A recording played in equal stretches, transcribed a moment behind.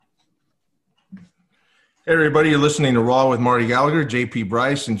Hey everybody, you're listening to Raw with Marty Gallagher, JP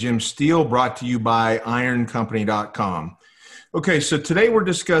Bryce, and Jim Steele, brought to you by ironcompany.com. Okay, so today we're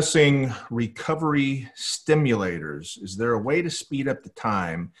discussing recovery stimulators. Is there a way to speed up the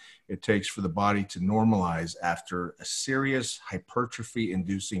time it takes for the body to normalize after a serious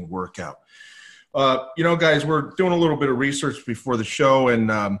hypertrophy-inducing workout? Guys, we're doing a little bit of research before the show,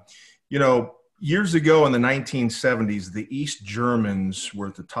 and years ago in the 1970s, the East Germans were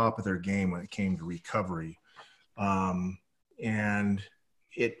at the top of their game when it came to recovery. And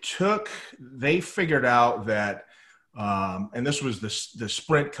they figured out that, and this was the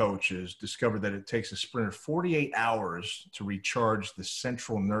sprint coaches discovered that it takes a sprinter 48 hours to recharge the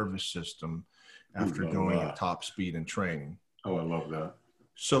central nervous system after going at top speed in training. Oh, I love that.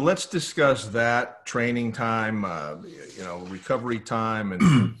 So let's discuss that training time, recovery time,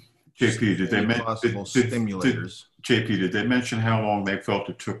 and JP, did they possible stimulators? JP, did they mention how long they felt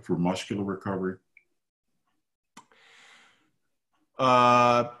it took for muscular recovery?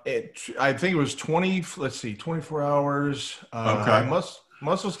 I think it was 24 hours. Okay.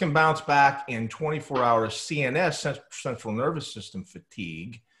 Muscles can bounce back in 24 hours. CNS, central nervous system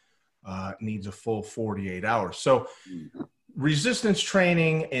fatigue, needs a full 48 hours. So resistance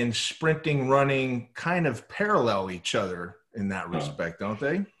training and sprinting, running kind of parallel each other in that respect, don't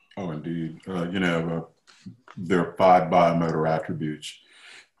they? Oh, indeed. There are 5 biomotor attributes: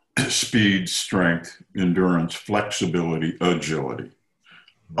 speed, strength, endurance, flexibility, agility.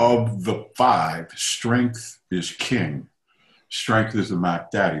 Of the 5, strength is king. Strength is the Mac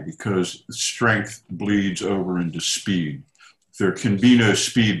Daddy because strength bleeds over into speed. There can be no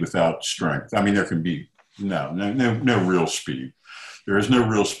speed without strength. I mean, there can be no real speed. There is no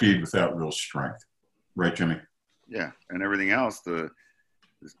real speed without real strength. Right, Jimmy? Yeah, and everything else, the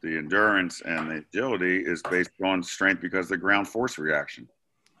endurance and the agility is based on strength because of the ground force reaction.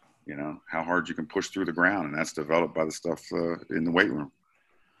 You know, how hard you can push through the ground, and that's developed by the stuff in the weight room.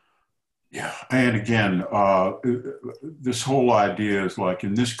 Yeah, and again, this whole idea is like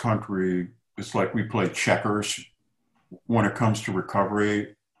in this country, it's like we play checkers when it comes to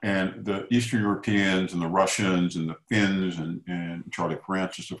recovery, and the Eastern Europeans and the Russians and the Finns and Charlie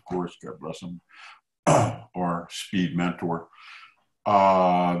Francis, of course, God bless him, our speed mentor,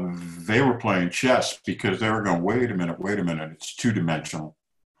 they were playing chess because they were going, wait a minute, it's two-dimensional.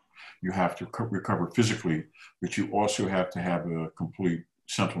 You have to recover physically, but you also have to have a complete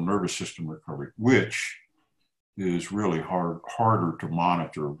central nervous system recovery, which is really harder to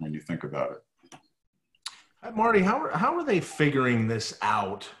monitor when you think about it. Marty, how are they figuring this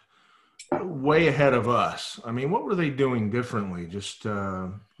out way ahead of us? I mean, what were they doing differently? Just,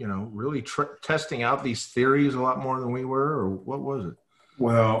 really testing out these theories a lot more than we were, or what was it?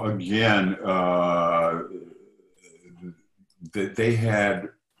 Well, again, they had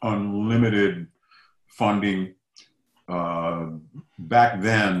unlimited funding. Back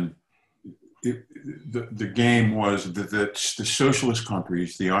then, the game was that the socialist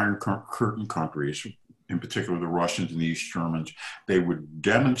countries, the Iron Curtain countries, in particular the Russians and the East Germans, they would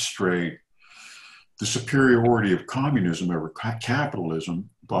demonstrate the superiority of communism over capitalism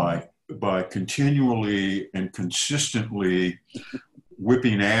by continually and consistently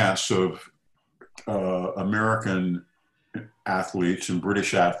whipping ass of American athletes and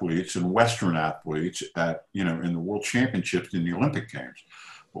British athletes and Western athletes in the World Championships and the Olympic Games.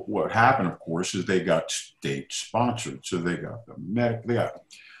 But what happened, of course, is they got state sponsored. So they got they got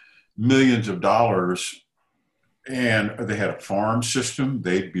millions of dollars, and they had a farm system.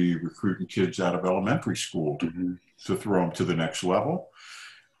 They'd be recruiting kids out of elementary school to throw them to the next level.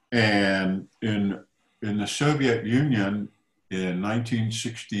 And in the Soviet Union in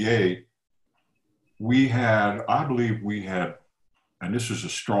 1968, I believe we had, and this was a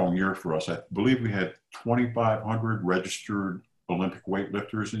strong year for us, I believe we had 2,500 registered Olympic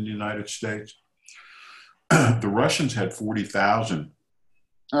weightlifters in the United States. The Russians had 40,000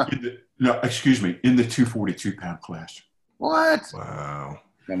 in the 242-pound class. What? Wow.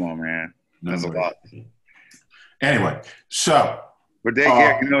 Come on, man. That's a lot. Anyway, so. But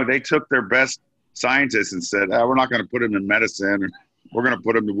they took their best scientists and said, we're not going to put them in medicine. We're going to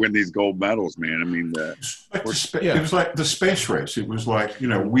put them to win these gold medals, man. I mean, it was like the space race. It was like,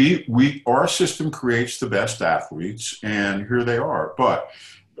 our system creates the best athletes, and here they are. But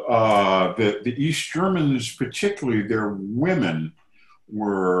the East Germans, particularly their women,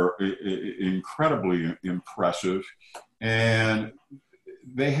 were incredibly impressive, and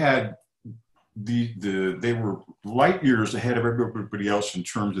they had they were light years ahead of everybody else in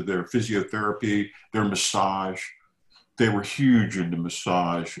terms of their physiotherapy, their massage. They were huge into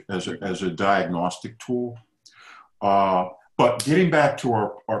massage as a diagnostic tool. But getting back to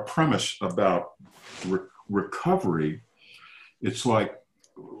our premise about recovery, it's like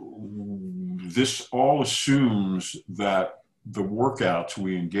this all assumes that the workouts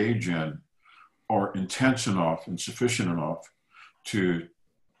we engage in are intense enough and sufficient enough to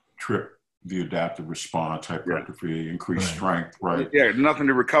trip the adaptive response, hypertrophy, increase strength, right? Yeah, nothing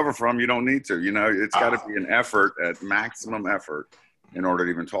to recover from. You don't need to. You know, it's got to be an effort at maximum effort in order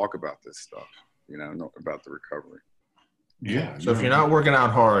to even talk about this stuff, you know, about the recovery. Yeah. So if you're not working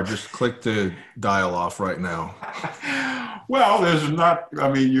out hard, just click the dial off right now. Well,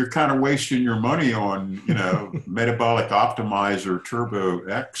 you're kind of wasting your money on, you know, Metabolic Optimizer Turbo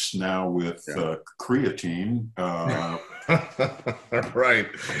X now with creatine. Right.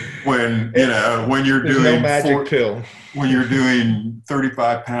 When you're doing no magic pill. When you're doing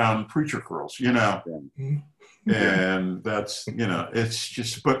 35-pound preacher curls, you know, and that's, you know, it's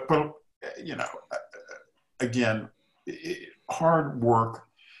just, but you know, again, hard work.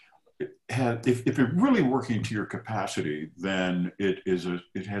 If it's really working to your capacity, then it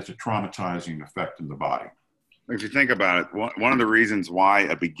has a traumatizing effect in the body. If you think about it, one of the reasons why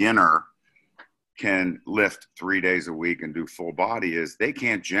a beginner can lift 3 days a week and do full body is they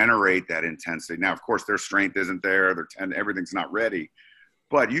can't generate that intensity. Now, of course, their strength isn't there, everything's not ready,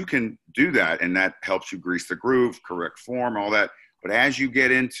 but you can do that, and that helps you grease the groove, correct form, all that. But as you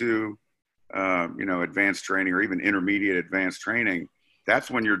get into advanced training or even intermediate advanced training,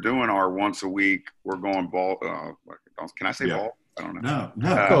 that's when you're doing our once a week. We're going ball. Can I say ball? I don't know.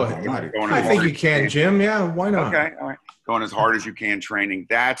 No. Go ahead. I think you can, Jim. Yeah, why not? Okay, all right. Going as hard as you can training.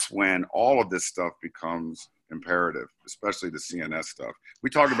 That's when all of this stuff becomes imperative, especially the CNS stuff. We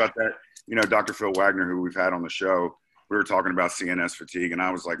talked about that. You know, Dr. Phil Wagner, who we've had on the show, we were talking about CNS fatigue, and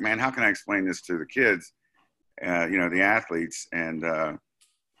I was like, man, how can I explain this to the kids, the athletes? And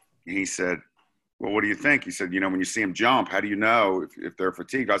he said, well, what do you think? He said, you know, when you see them jump, how do you know if they're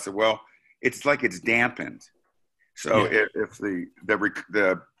fatigued? I said, well, it's like it's dampened. So if the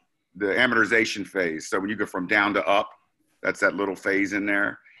amortization phase, so when you go from down to up, that's that little phase in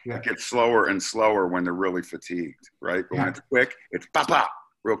there. Yeah. It gets slower and slower when they're really fatigued, right? But when it's quick, it's pop,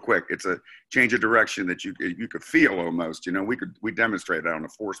 real quick. It's a change of direction that you could feel almost. You know, we demonstrated that on a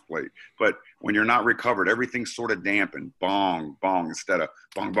force plate. But when you're not recovered, everything's sort of dampened, bong, bong, instead of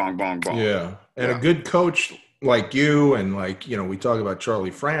bong, bong, bong, bong. Yeah, and a good coach like you, and like, you know, we talk about Charlie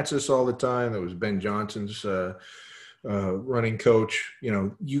Francis all the time. That was Ben Johnson's running coach. You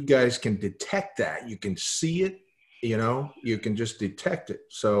know, you guys can detect that. You can see it. You know, you can just detect it.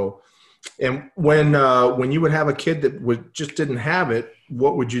 So, and when you would have a kid that just didn't have it,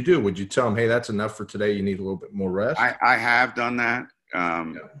 what would you do? Would you tell them, hey, that's enough for today, you need a little bit more rest? I have done that,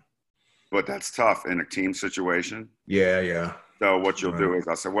 but that's tough in a team situation. Yeah. So what you'll do is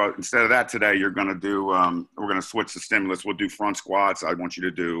I said, well, instead of that today, you're going to do, we're going to switch the stimulus. We'll do front squats. I want you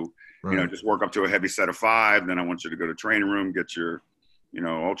to do, just work up to a heavy set of 5. Then I want you to go to training room, get your,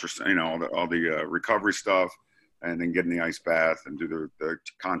 all the recovery stuff, and then get in the ice bath and do the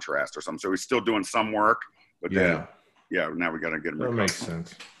contrast or something. So he's still doing some work, but then, now we got to get him. That makes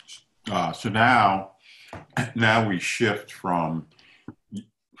sense. So now we shift from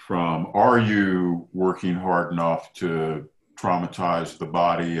are you working hard enough to traumatize the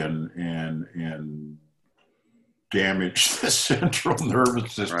body and damage the central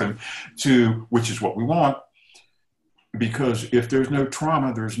nervous system to, which is what we want. Because if there's no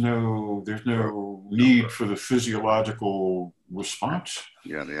trauma, there's no need for the physiological response.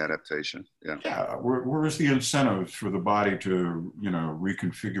 Yeah, the adaptation. Yeah. Where is the incentive for the body to,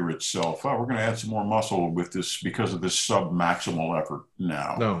 reconfigure itself? Oh, we're going to add some more muscle with this because of this sub-maximal effort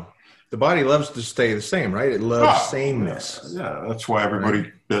now. No, the body loves to stay the same, right? It loves sameness. Yeah, that's why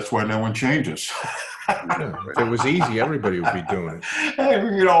that's why no one changes. If it was easy, everybody would be doing it. Hey,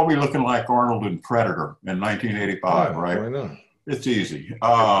 we'd all be looking like Arnold in Predator in 1985, right? Why not? It's easy.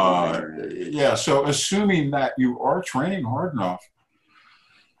 So assuming that you are training hard enough,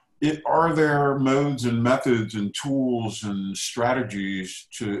 are there modes and methods and tools and strategies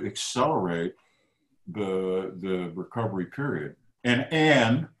to accelerate the recovery period?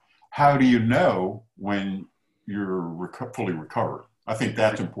 And how do you know when you're fully recovered? I think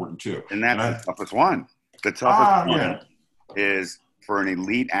that's important too. And that's the toughest one. The toughest one is for an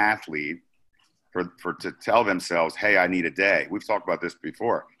elite athlete to tell themselves, hey, I need a day. We've talked about this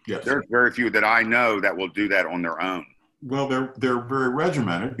before. Yes. There's very few that I know that will do that on their own. Well, they're very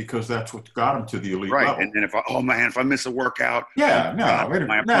regimented because that's what got them to the elite level. And then if I miss a workout. No.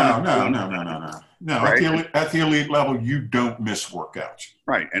 Right? At the elite level, you don't miss workouts.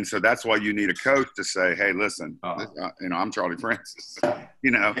 Right. And so that's why you need a coach to say, hey, listen, I'm Charlie Francis.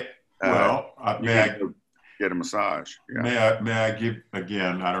 get a massage. Yeah. May I give,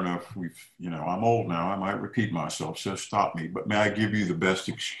 again, I don't know if we've, I'm old now, I might repeat myself, so stop me, but may I give you the best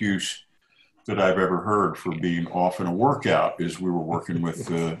excuse that I've ever heard for being off in a workout is we were working with,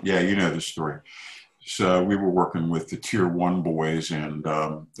 you know the story. So we were working with the Tier 1 boys, and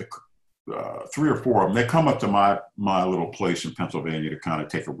the 3 or 4 of them, they come up to my little place in Pennsylvania to kind of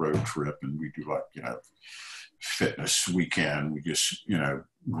take a road trip, and we do fitness weekend. We just,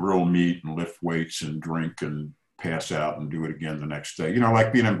 grill meat and lift weights and drink and pass out and do it again the next day.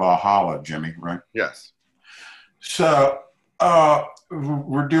 Like being in Valhalla, Jimmy, right? Yes. So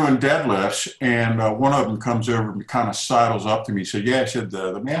we're doing deadlifts, and one of them comes over and kind of sidles up to me. He said, "Yeah," I said,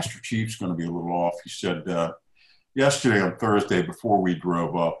 the Master Chief's going to be a little off. He said, yesterday on Thursday before we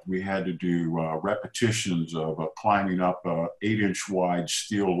drove up, we had to do repetitions of climbing up a 8-inch wide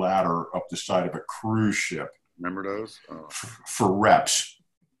steel ladder up the side of a cruise ship. Remember those? Oh. For reps.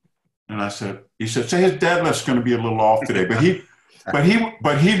 And he said, so his deadlift's going to be a little off today, but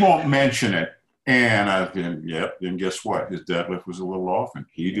he won't mention it. And I said, yep. Then guess what? His deadlift was a little off, and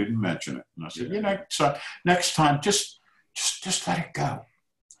he didn't mention it. And I said, so next time, just let it go.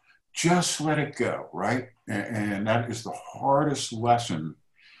 Just let it go, right? And that is the hardest lesson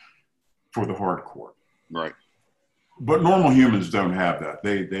for the hardcore. Right. But normal humans don't have that.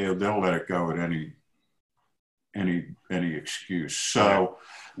 They'll let it go at any excuse. So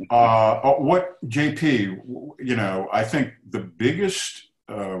what, JP, I think the biggest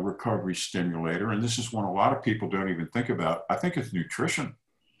recovery stimulator, and this is one a lot of people don't even think about, I think it's nutrition.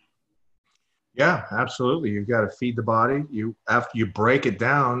 Yeah, absolutely. You've got to feed the body. After you break it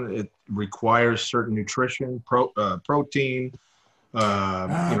down, it requires certain nutrition, protein,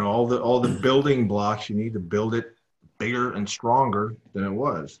 all the building blocks you need to build it bigger and stronger than it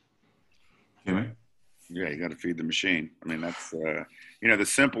was. Jimmy? Yeah, you got to feed the machine. I mean, that's the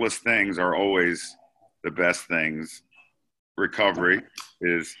simplest things are always the best things. Recovery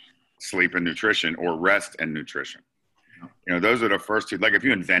is sleep and nutrition, or rest and nutrition. Those are the first two. Like if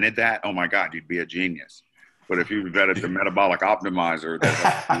you invented that, oh my God, you'd be a genius. But if you invented the metabolic optimizer that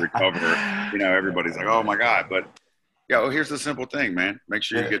helps you recover, everybody's like, oh my God. But here's the simple thing, man. Make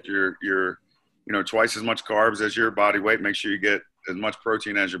sure you get your twice as much carbs as your body weight. Make sure you get as much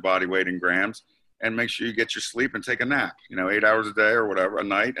protein as your body weight in grams, and make sure you get your sleep and take a nap, 8 hours a day or whatever, a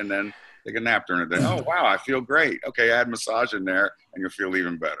night, and then take a nap during the day. Oh, wow, I feel great. Okay, add massage in there, and you'll feel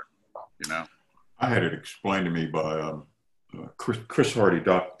even better, I had it explained to me by Chris Hardy,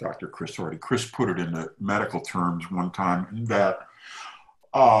 Dr. Chris Hardy. Chris put it in the medical terms one time that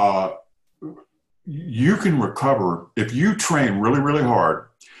you can recover, if you train really, really hard,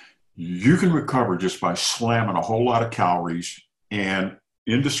 you can recover just by slamming a whole lot of calories and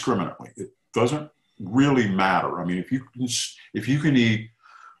indiscriminately. It doesn't really matter. I mean, if you can eat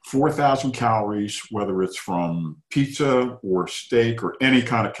 4,000 calories, whether it's from pizza or steak or any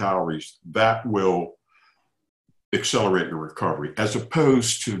kind of calories, that will accelerate your recovery, as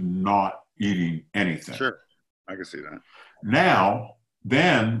opposed to not eating anything. Sure, I can see that. Now,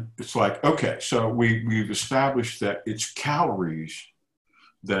 then it's like, okay, so we've established that it's calories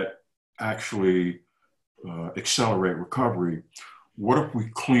that actually accelerate recovery. What if we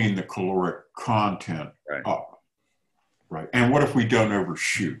clean the caloric content up, right? And what if we don't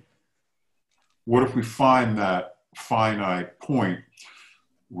overshoot? What if we find that finite point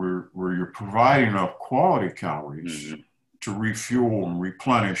where you're providing enough quality calories to refuel and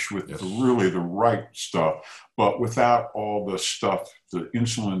replenish with the right stuff, but without all the stuff, the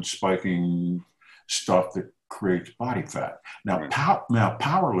insulin spiking stuff that creates body fat. Now,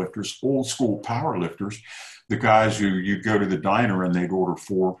 power lifters, old school power lifters, the guys who you go to the diner and they'd order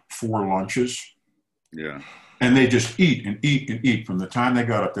four lunches. Yeah. And they just eat and eat and eat from the time they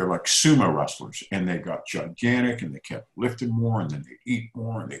got up there, like sumo wrestlers, and they got gigantic and they kept lifting more, and then they eat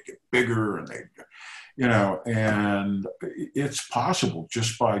more and they get bigger, and and it's possible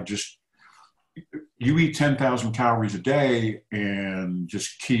just by you eat 10,000 calories a day and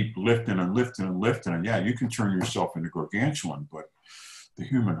just keep lifting and lifting and lifting. And yeah, you can turn yourself into gargantuan, but the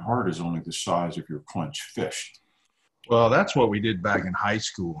human heart is only the size of your clenched fist. Well, that's what we did back in high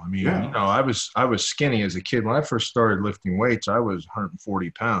school. I mean, I was skinny as a kid. When I first started lifting weights, I was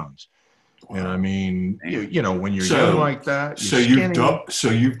 140 pounds. Wow. And I mean, when you're young like that,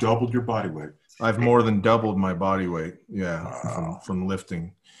 you've doubled your body weight. I've more than doubled my body weight. Yeah. Wow. From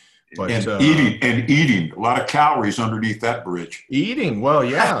lifting. But, eating a lot of calories underneath that bridge. Eating, well,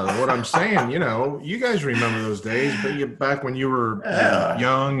 yeah. What I'm saying, you guys remember those days, but back when you were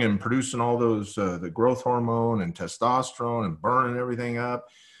young and producing all those the growth hormone and testosterone and burning everything up.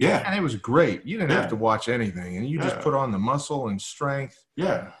 Yeah, and it was great. You didn't have to watch anything, and you just put on the muscle and strength.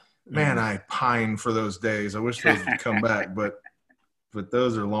 Yeah, man, I pine for those days. I wish those would come back, but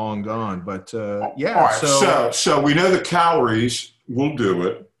those are long gone. But yeah. All right, so we know the calories will do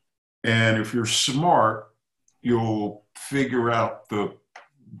it, and if you're smart, you'll figure out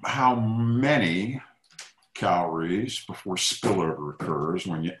how many calories before spillover occurs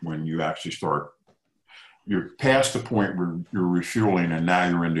when you actually start. You're past the point where you're refueling, and now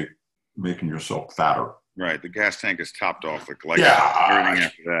you're into making yourself fatter. Right, the gas tank is topped off. Everything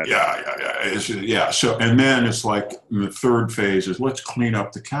after that. Yeah. So, and then it's like the third phase is let's clean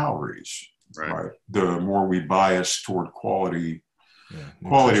up the calories. Right. The more we bias toward quality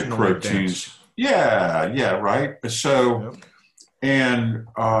proteins. Dense. Yeah. Right. So, and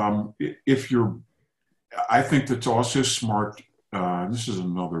I think that's also smart. This is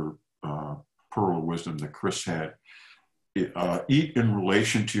another pearl of wisdom that Chris had. Eat in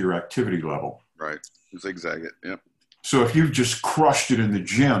relation to your activity level. Right. Zigzag it. Yep. So if you've just crushed it in the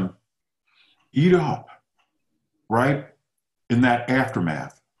gym, eat up, right? In that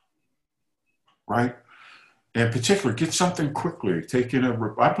aftermath, right? And particularly, get something quickly. Take in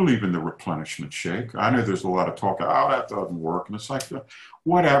I believe in the replenishment shake. I know there's a lot of talk, that doesn't work. And it's like,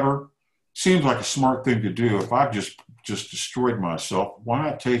 whatever. Seems like a smart thing to do. If I've just destroyed myself, why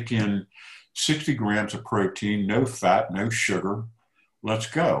not take in 60 grams of protein, no fat, no sugar? Let's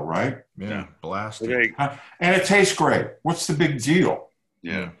go, right? Yeah, blast it. And it tastes great. What's the big deal?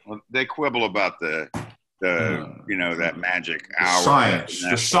 Yeah. Well, they quibble about that magic hour. The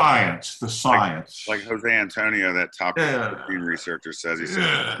science. Like Jose Antonio, that top protein researcher says, he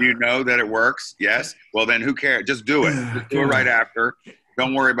says, do you know that it works? Yes. Well, then who cares? Just do it. Just do it right after.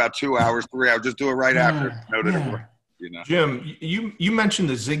 Don't worry about 2 hours, 3 hours. Just do it right after. Know that it works. Jim, you mentioned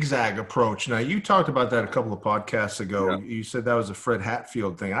the zigzag approach. Now, you talked about that a couple of podcasts ago. Yeah. You said that was a Fred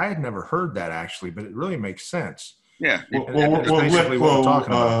Hatfield thing. I had never heard that, actually, but it really makes sense. Yeah. Tell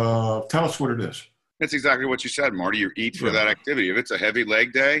us what it is. That's exactly what you said, Marty. You eat for that activity. If it's a heavy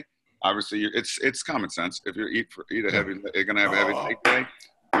leg day, obviously it's common sense. If you you're going to have a heavy leg day,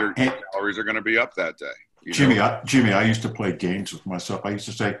 your calories are going to be up that day. Jimmy, I used to play games with myself. I used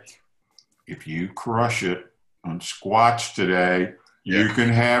to say, if you crush it on squats today, you can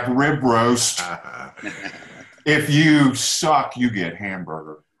have rib roast. If you suck, you get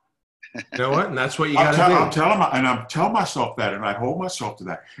hamburger. You know what? And that's what you got to do. I'm telling myself that, and I hold myself to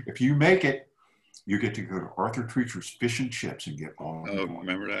that. If you make it, you get to go to Arthur Treacher's Fish and Chips and get all. Oh,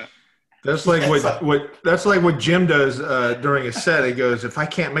 remember that? That's like what Jim does during a set. He goes, if I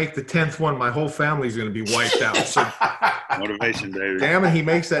can't make the 10th one, my whole family's going to be wiped out. So, motivation, David. Damn it, he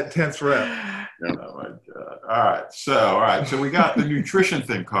makes that 10th rep. Yep. Oh my God. All right. So we got the nutrition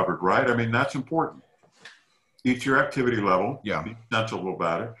thing covered, right? I mean, that's important. Eat your activity level. Yeah. Be sensible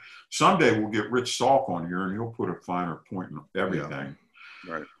about it. Someday we'll get Rich Salk on here and he'll put a finer point in everything.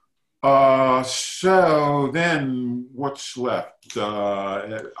 Yeah. Right. So then what's left?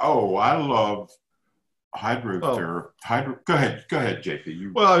 I love hydrotherapy. Go ahead,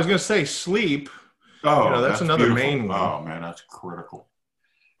 JP. Well, I was going to say sleep. Oh, that's another beautiful. main one. Oh man, that's critical.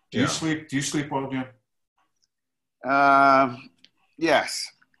 Do you sleep well, Jim? Yes.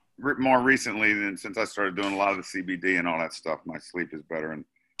 More recently, since I started doing a lot of the CBD and all that stuff, my sleep is better. And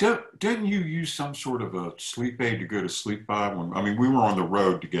didn't you use some sort of a sleep aid to go to sleep by? We were on the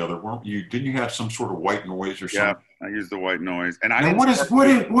road together, weren't you? Didn't you have some sort of white noise or something? Yeah, I used the white noise. And what is that?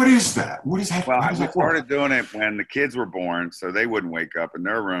 What is that? Well, I started doing it when the kids were born, so they wouldn't wake up in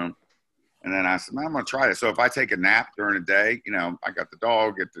their room. And then I said, I'm going to try it. So if I take a nap during the day, I got the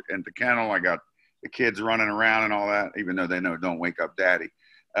dog in the kennel, I got the kids running around and all that, even though they know don't wake up daddy.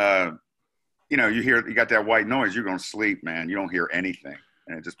 You got that white noise, you're going to sleep, man. You don't hear anything.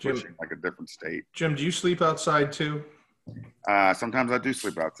 And it just puts you in like a different state. Jim, do you sleep outside too? Sometimes I do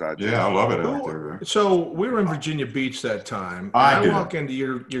sleep outside too. Yeah, I love it out there. So we were in Virginia Beach that time. I walk into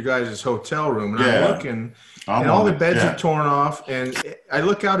your guys' hotel room and I'm looking, and all the beds are torn off. And I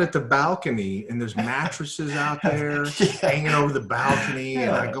look out at the balcony and there's mattresses out there hanging over the balcony. And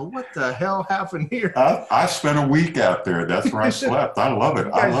I go, what the hell happened here? I spent a week out there. That's where I slept. I love it.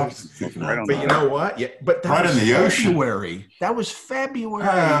 I love it. But you know what? Yeah, but that was in the February. Ocean. That was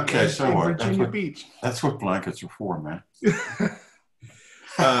February. Okay, so what? Virginia Beach. That's what blankets are for, man.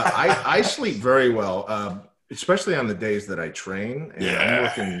 I sleep very well, especially on the days that I train.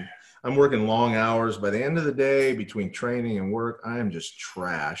 And I'm working long hours. By the end of the day, between training and work, I am just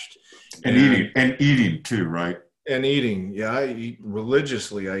trashed. And eating too, right? And eating, yeah. I eat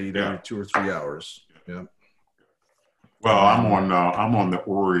religiously. I eat every 2 or 3 hours. Yeah. Well, I'm on the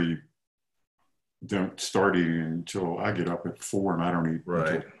Ori. Don't start eating until I get up at 4, and I don't eat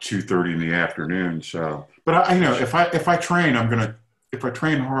until 2:30 in the afternoon. So, but if I train, I'm gonna if I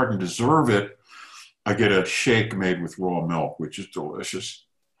train hard and deserve it, I get a shake made with raw milk, which is delicious.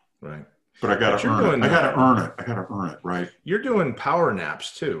 Right. But I got to earn it. I got to earn it, right? You're doing power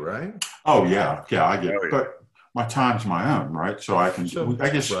naps too, right? Oh yeah, I get it. But my time's my own, right? So I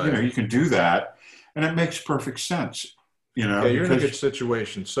guess right. You can do that, and it makes perfect sense. Yeah, you're in a good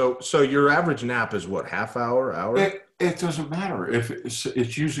situation. So your average nap is what, half hour? It doesn't matter. If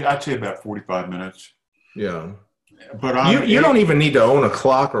it's usually, I'd say about 45 minutes. Yeah. But you don't even need to own a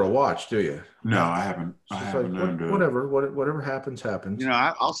clock or a watch, do you? No, I haven't. I haven't owned it. Whatever happens. You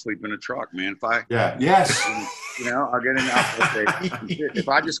know, I'll sleep in a truck, man. Yes. You know, I'll get in the if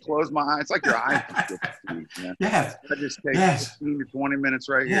I just close my eyes, it's like your eyes. Yes. I just take 15 to 20 minutes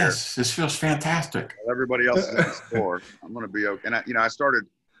right here. Yes, this feels fantastic. While everybody else is at the store, I'm going to be okay. And I started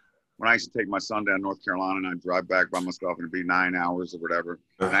when I used to take my son down to North Carolina, and I'd drive back by myself, and it'd be 9 hours or whatever.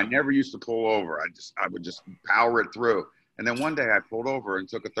 And I never used to pull over. I would just power it through. And then one day I pulled over and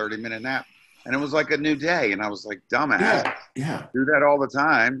took a 30-minute nap. And it was like a new day. And I was like, dumbass. Yeah. Do that all the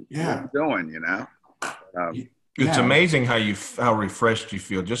time. Yeah. What are you doing, you know? It's amazing how refreshed you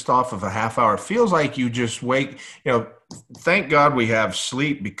feel just off of a half hour. It feels like you just wake, thank God we have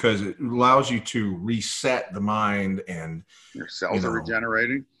sleep, because it allows you to reset the mind, and your cells are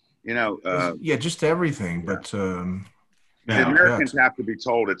regenerating, just everything. Yeah. But the Americans have to be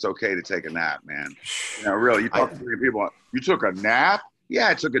told it's okay to take a nap, man. Really, you talk to people, you took a nap? Yeah,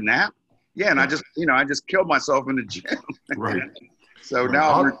 I took a nap. Yeah, and I just killed myself in the gym. Right. So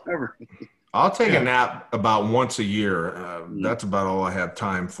now I'm recovering. I'll take a nap about once a year. That's about all I have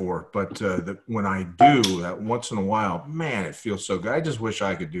time for. But when I do that once in a while, man, it feels so good. I just wish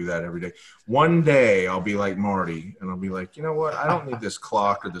I could do that every day. One day I'll be like Marty, and I'll be like, you know what? I don't need this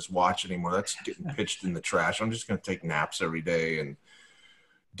clock or this watch anymore. That's getting pitched in the trash. I'm just going to take naps every day and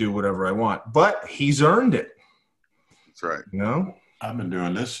do whatever I want. But he's earned it. That's right. I've been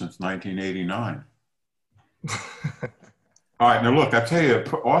doing this since 1989. All right, now look, I tell you.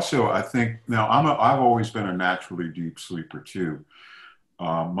 Also, I think now I've always been a naturally deep sleeper too.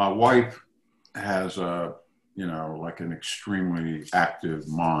 My wife has like an extremely active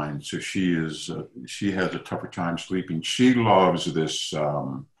mind, so she has a tougher time sleeping. She loves this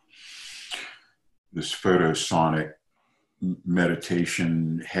this Photosonic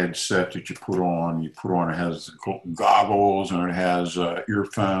meditation headset that you put on. It has goggles, and it has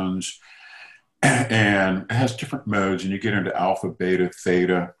earphones, and it has different modes, and you get into alpha, beta,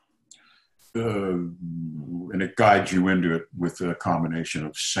 theta, and it guides you into it with a combination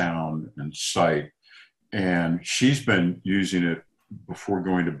of sound and sight. And she's been using it before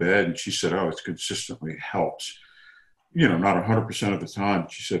going to bed, and she said, it consistently helps. Not 100% of the time.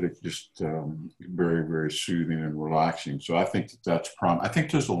 She said it's just very, very soothing and relaxing. So I think that's I think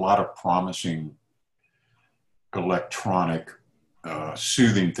there's a lot of promising electronic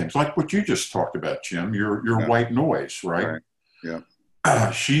soothing things, like what you just talked about, Jim. Your white noise, right? Yeah.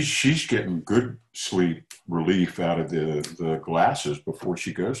 She's getting good sleep relief out of the glasses before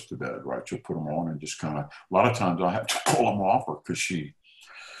she goes to bed, right? She'll put them on and just kind of. A lot of times I have to pull them off her because she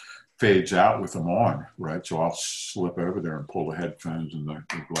fades out with them on, right? So I'll slip over there and pull the headphones and the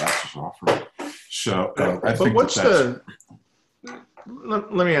glasses off her. So I think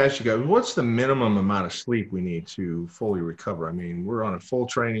let me ask you guys, what's the minimum amount of sleep we need to fully recover? I mean, we're on a full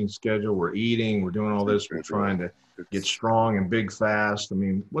training schedule. We're eating. We're doing all this. We're trying to get strong and big fast. I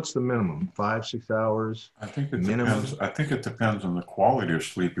mean, what's the minimum? 5-6 hours? I think it depends. I think it depends on the quality of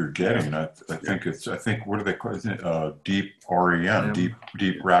sleep you're getting. I think what do they call it? Deep REM, deep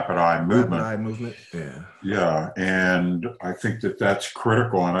rapid eye movement. Rapid eye movement. Yeah. Yeah, and I think that's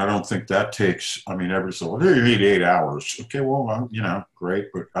critical. And I don't think that takes. I mean, everybody says, "Well, you need 8 hours." Okay, well, great,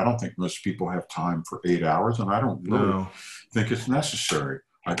 but I don't think most people have time for 8 hours, and I don't really think it's necessary.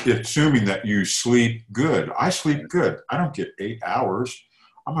 Assuming that you sleep good. I sleep good. I don't get 8 hours.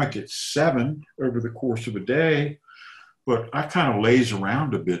 I might get 7 over the course of a day, but I kind of laze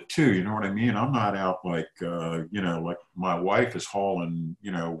around a bit too. You know what I mean? I'm not out like my wife is hauling,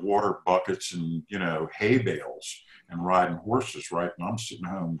 water buckets and, hay bales and riding horses, right? And I'm sitting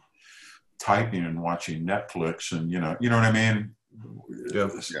home typing and watching Netflix and, you know what I mean?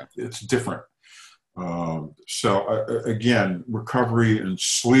 It's different. So again, recovery and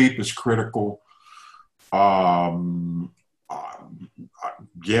sleep is critical.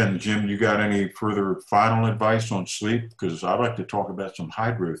 Again, Jim, you got any further final advice on sleep? Because I'd like to talk about some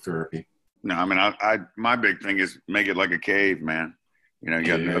hydrotherapy. No, I mean, my big thing is make it like a cave, man. You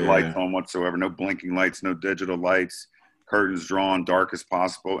got no lights on whatsoever, no blinking lights, no digital lights, curtains drawn, dark as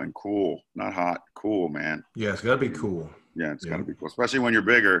possible, and cool, not hot, cool, man. Yeah, it's got to be cool. Yeah, it's got to be cool, especially when you're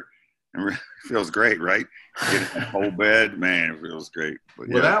bigger. It feels great, right? Getting that whole bed, man, it feels great. But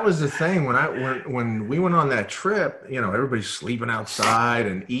well, that was the thing when we went on that trip. You know, everybody's sleeping outside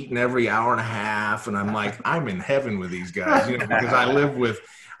and eating every hour and a half, and I'm like, I'm in heaven with these guys. You know, because I live with,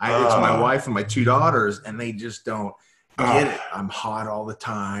 it's my wife and my 2 daughters, and they just don't get it. I'm hot all the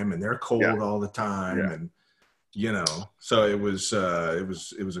time, and they're cold all the time, and you know, so it was a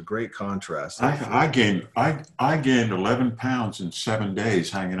great contrast. I gained 11 pounds in 7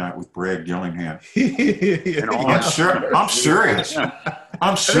 days hanging out with Brad Gillingham. I'm serious.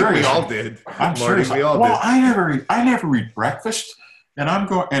 I'm serious. We all did. I'm serious. We all did. I never eat breakfast, and I'm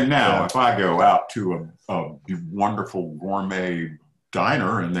going. And now, if I go out to a wonderful gourmet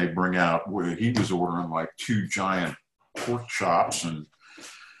diner and they bring out, he was ordering like 2 giant pork chops and.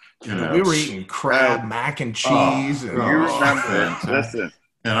 You know, we were eating crab, mac and cheese. You remember? Listen.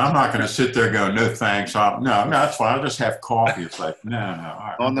 And I'm not going to sit there going, no, thanks. No, that's fine. I'll just have coffee. It's like, no.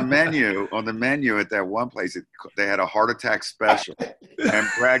 Right. On the menu at that one place, they had a heart attack special. And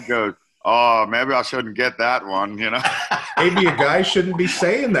Brad goes, oh, maybe I shouldn't get that one, you know? Maybe a guy shouldn't be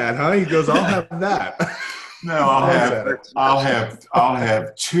saying that, huh? He goes, I'll have that. No, I'll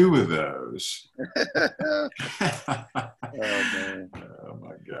have 2 of those. Oh man! Oh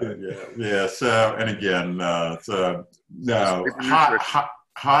my God! Yeah. So, and again,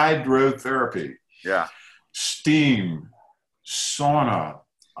 hydrotherapy. Yeah. Steam, sauna,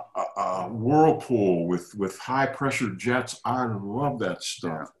 whirlpool with high pressure jets. I love that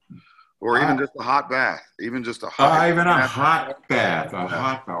stuff. Yeah. Or even just a hot bath. Even just a hot bath,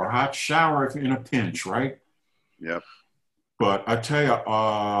 or hot shower if in a pinch, right? Yep. But I tell you,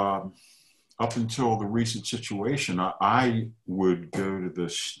 up until the recent situation, I would go to the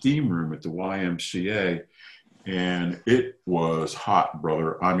steam room at the YMCA, and it was hot,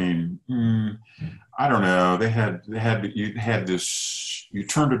 brother. I mean, I don't know. You had this. You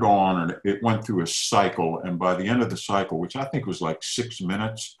turned it on, and it went through a cycle. And by the end of the cycle, which I think was like 6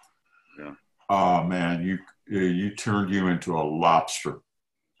 minutes, oh man, you turned you into a lobster,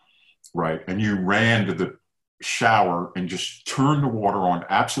 right? And you ran to the shower and just turned the water on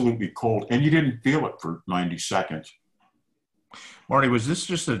absolutely cold, and you didn't feel it for 90 seconds. Marty, was this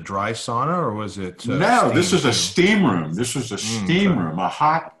just a dry sauna or was it? No, this is a steam room. This was a steam room, a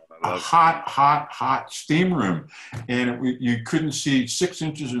hot steam room. And you couldn't see 6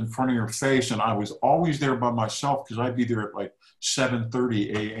 inches in front of your face. And I was always there by myself because I'd be there at like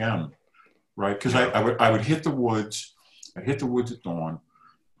 7:30 a.m. Right? Because I would hit the woods. I'd hit the woods at dawn,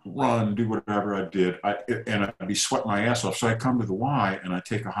 run, do whatever I did, and I'd be sweating my ass off. So I come to the Y and I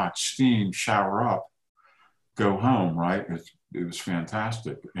take a hot steam, shower up, go home, right? It was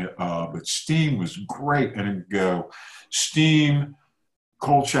fantastic. But steam was great. And it'd go steam,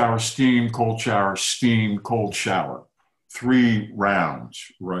 cold shower, steam, cold shower, steam, cold shower. 3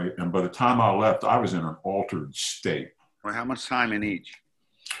 rounds, right? And by the time I left, I was in an altered state. Well, how much time in each?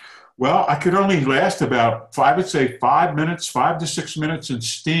 Well, I could only last about 5 to 6 minutes in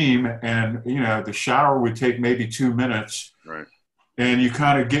steam. And, you know, the shower would take maybe 2 minutes. Right. And you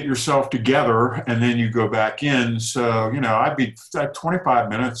kind of get yourself together and then you go back in. So, you know, I'd be at 25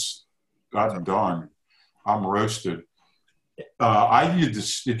 minutes, I'm done. I'm roasted. I did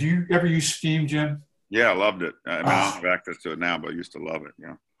this. Did you ever use steam, Jim? Yeah, I loved it. I mean, I don't have access to it now, but I used to love it.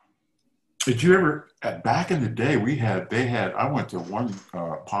 Yeah. Did you ever, back in the day, I went to one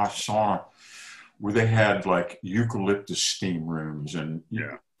posh sauna where they had like eucalyptus steam rooms and.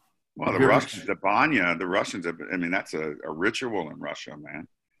 Yeah. Well, the Russians, the banya, I mean, that's a ritual in Russia, man.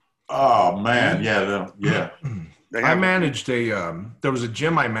 Oh, man. Yeah. I managed there was a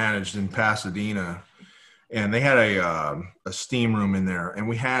gym I managed in Pasadena, and they had a steam room in there, and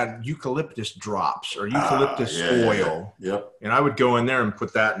we had eucalyptus drops or eucalyptus oil. Yeah. Yep. And I would go in there and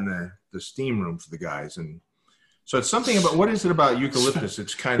put that in the steam room for the guys. And so it's something about, what is it about eucalyptus?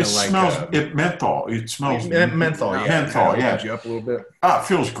 It's kind of like menthol. It smells menthol. Yeah, menthol. Yeah, you up a little bit. It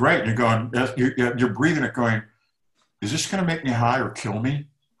feels great. You're going. You're breathing it. Going. Is this going to make me high or kill me?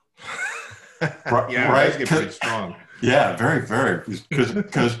 Yeah, right. Get pretty strong. Yeah, very, very.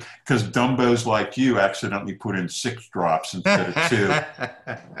 Because Dumbos like you accidentally put in 6 drops instead of 2.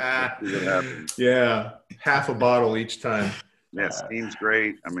 Yeah, half a bottle each time. Yeah, steam's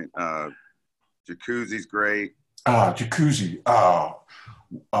great. I mean, jacuzzi's great. Jacuzzi.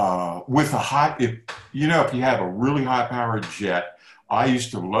 With a if you have a really high powered jet, I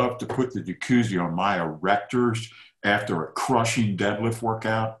used to love to put the jacuzzi on my erectors after a crushing deadlift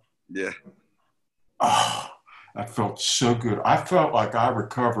workout. Yeah. Oh, that felt so good. I felt like I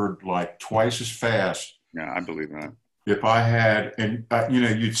recovered like twice as fast. Yeah, I believe that. If I had, and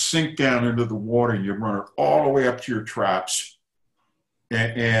you'd sink down into the water, you'd run it all the way up to your traps.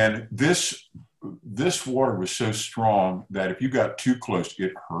 and this water was so strong that if you got too close,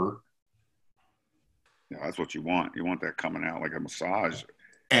 it hurt. Yeah, that's what you want. You want that coming out like a massage.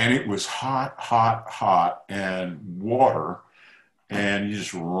 And it was hot, hot, hot, and water. And you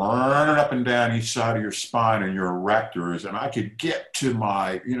just run it up and down each side of your spine and your erectors. And I could get to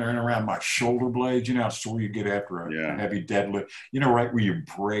my, and around my shoulder blades, how sore you get after a heavy deadlift, right where you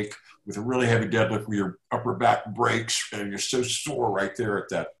break with a really heavy deadlift where your upper back breaks and you're so sore right there at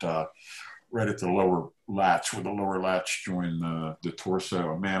that, right at the lower lats where the lower lats join the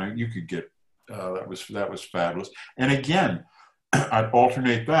torso. Man, you could get, that was fabulous. And again, I'd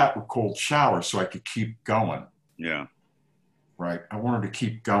alternate that with cold showers so I could keep going. Yeah. Right. I wanted to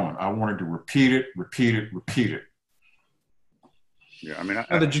keep going. I wanted to repeat it. Yeah. I mean,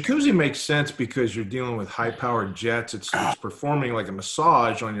 now, the jacuzzi makes sense because you're dealing with high-powered jets. It's performing like a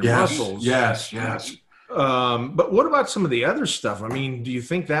massage on your muscles. Yes. But what about some of the other stuff? I mean, do you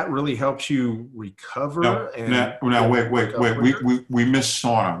think that really helps you recover? Now, wait. We missed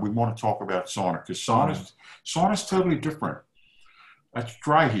sauna. We want to talk about sauna because sauna's totally different. That's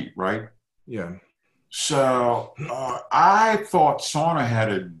dry heat, right? Yeah. So I thought sauna had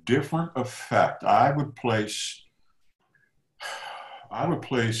a different effect. I would place, I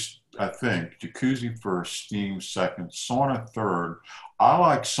think, jacuzzi first, steam second, sauna third. I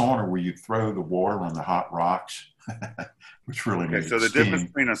like sauna where you throw the water on the hot rocks, which really makes so the difference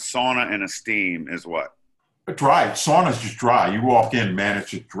between a sauna and a steam is what? Dry. Sauna's just dry. You walk in, man,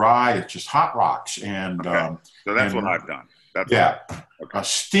 it's just dry. It's just hot rocks. And so that's what I've done. A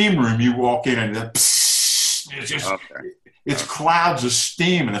steam room, you walk in and it's just it's clouds of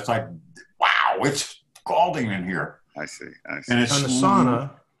steam, and it's like, wow, it's scalding in here. I see. And it's in the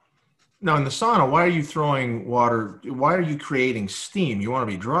sauna. Now, in the sauna, why are you throwing water? Why are you creating steam? You want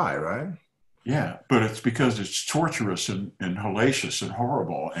to be dry, right? Yeah, but it's because it's torturous and hellacious and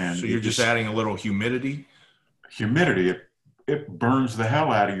horrible. And so you're just adding a little humidity. It burns the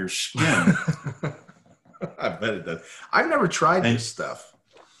hell out of your skin. I bet it does. I've never tried this stuff.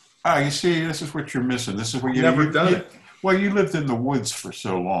 Oh, you see, this is what you're missing. This is what you've never done it. Well, you lived in the woods for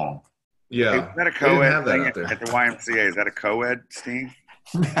so long. Yeah. Is that a co-ed thing at the YMCA? Is that a co-ed steam?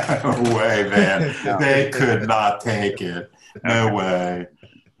 No way, man. No. They could not take it. No way.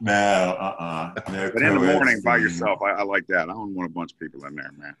 No, no. But in the morning by yourself, I like that. I don't want a bunch of people in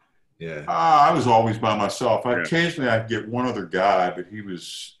there, man. Yeah. I was always by myself. Occasionally I'd get one other guy, but he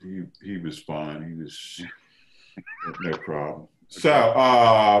was fine. He was no problem.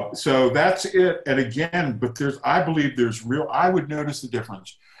 So that's it. And again, but I believe I would notice the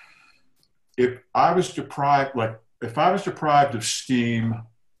difference. If I was deprived of steam,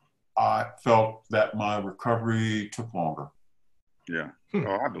 I felt that my recovery took longer. Yeah.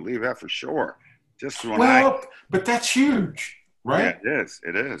 Oh, I believe that for sure. But that's huge, right? Yeah,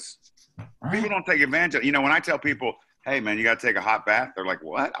 it is. Right? People don't take advantage of it. When I tell people, hey, man, you got to take a hot bath, they're like,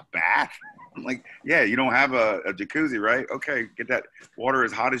 what? A bath? I'm like, yeah, you don't have a jacuzzi, right? Okay, get that water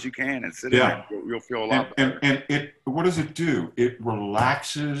as hot as you can and sit in it. You'll feel a lot better. And what does it do? It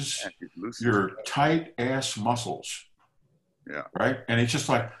relaxes your tight ass muscles. Yeah. Right? And it's just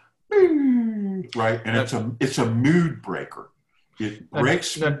like, right? And it's a mood breaker. It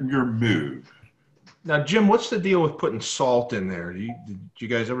breaks your mood. Now, Jim, what's the deal with putting salt in there? Did you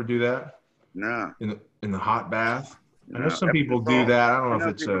guys ever do that? No. In the hot bath? I know some people do that. I don't know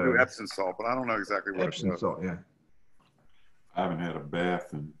if it's do Epsom salt, but I don't know exactly what Epsom salt. Yeah. I haven't had a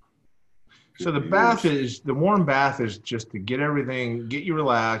bath so the warm bath is just to get you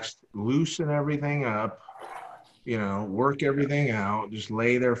relaxed, loosen everything up, work everything out, just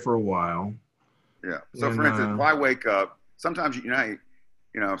lay there for a while. Yeah. So for instance, if I wake up, sometimes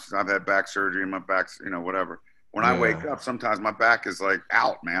since I've had back surgery and my back's, whatever. When I wake up, sometimes my back is like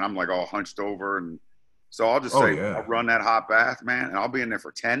out, man. I'm like all hunched over, and so I'll just say, I'll run that hot bath, man, and I'll be in there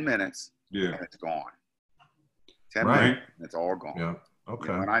for 10 minutes. Yeah. And it's gone. 10 minutes, and it's all gone. Yeah.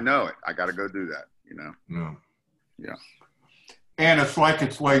 Okay. And I know it. I got to go do that, No. Yeah. And it's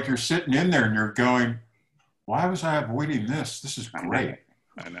like you're sitting in there and you're going, why was I avoiding this? This is great.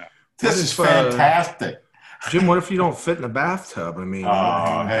 I know. This is fantastic. Jim, what if you don't fit in the bathtub? I mean,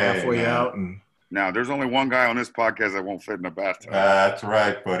 halfway out and. Now, there's only one guy on this podcast that won't fit in the bathtub. That's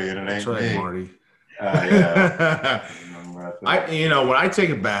right, buddy, and it ain't me. Marty. Yeah. When I take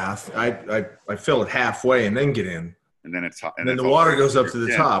a bath, I fill it halfway and then get in. And then it's hot. And then the water goes up to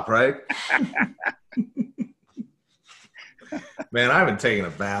the top, right? Man, I haven't taken a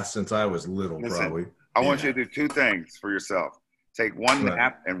bath since I was little, probably. I want you to do two things for yourself. Take one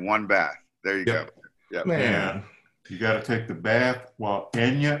nap and one bath. There you go. Yep. Man. You got to take the bath while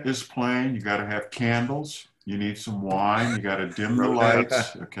Enya is playing. You got to have candles. You need some wine. You got to dim the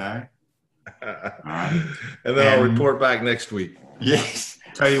lights. Okay. All right. And then I'll report back next week. Yes.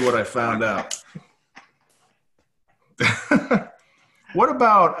 Tell you what I found out. What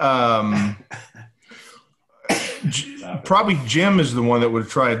about probably Jim is the one that would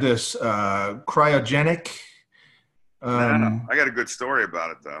have tried this cryogenic. I got a good story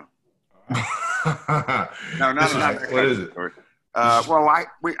about it though. No, not what is it? Well, I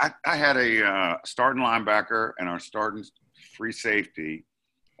had a starting linebacker and our starting free safety,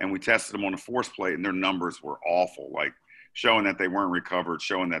 and we tested them on the force plate, and their numbers were awful, like showing that they weren't recovered,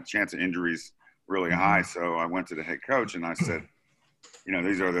 showing that chance of injuries really high. So I went to the head coach and I said, you know,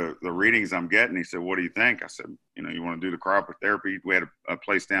 these are the readings I'm getting. He said, what do you think? I said, you know, you want to do the cryotherapy? We had a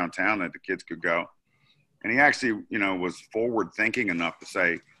place downtown that the kids could go. And he actually, you know, was forward thinking enough to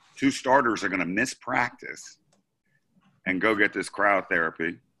say 2 starters are going to miss practice and go get this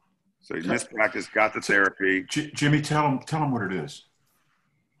cryotherapy. So he missed practice, got the therapy. Jimmy, tell him what it is.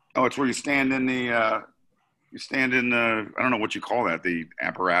 Oh, it's where you stand in the I don't know what you call that, the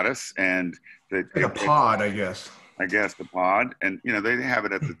apparatus, and like a pod, I guess. The pod, and you know they have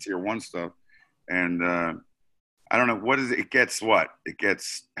it at the tier 1 stuff, and I don't know what is it. It gets what? It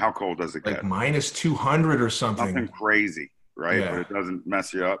gets how cold does it get? Like -200 or something. Something crazy, right? Yeah. But it doesn't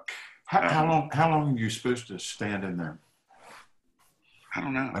mess you up. How long are you supposed to stand in there? I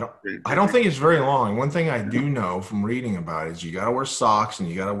don't know. I don't think it's very long. One thing I do know from reading about it is you got to wear socks and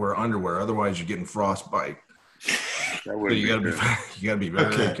you got to wear underwear, otherwise you're getting frostbite. So you got to be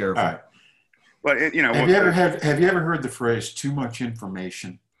very, very careful. Right. But you know, have you ever heard the phrase "too much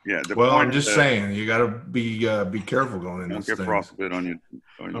information"? Yeah. Well, I'm just saying you got to be careful going in. Don't get frostbite on your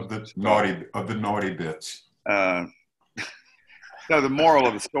of the naughty bits. So the moral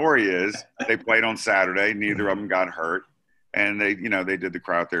of the story is they played on Saturday. Neither of them got hurt, and they did the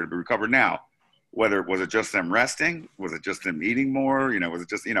cryotherapy to recover. Now, was it just them resting? Was it just them eating more? You know, was it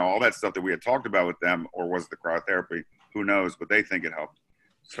just all that stuff that we had talked about with them, or was it the cryotherapy? Who knows? But they think it helped.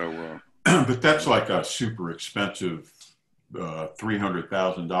 So, but that's like a super expensive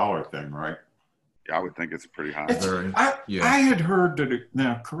 $300,000 thing, right? Yeah, I would think it's pretty high. I had heard that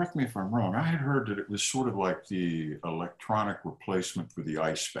now correct me if I'm wrong. I had heard that it was sort of like the electronic replacement for the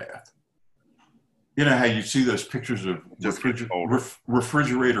ice bath. You know how you see those pictures of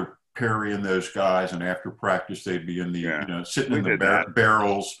refrigerator Perry and those guys, and after practice they'd be in the sitting in the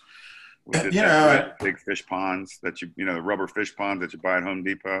barrels. We did big fish ponds that the rubber fish ponds that you buy at Home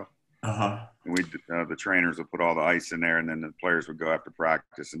Depot. And the trainers would put all the ice in there, and then the players would go after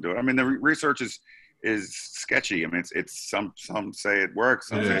practice and do it. I mean, the research is sketchy. I mean, it's some say it works,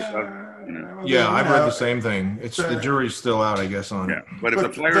 some say it doesn't. Yeah, I've read the same thing. It's the jury's still out, I guess, on it. But if the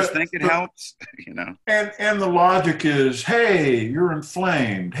players think it helps, And the logic is, hey, you're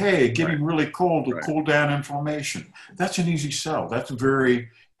inflamed. Hey, getting really cold to cool down inflammation. That's an easy sell. That's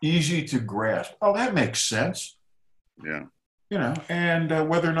very easy to grasp. Oh, that makes sense. Yeah. And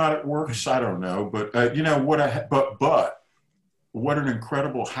whether or not it works, I don't know. But what an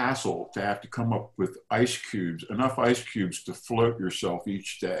incredible hassle to have to come up with enough ice cubes to float yourself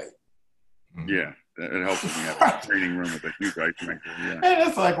each day. Yeah, it helps when you have a training room with a huge ice maker. Yeah. And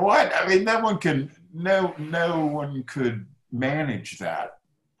it's like, what? I mean, no one could manage that,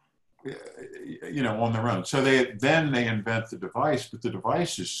 on their own. So they invent the device, but the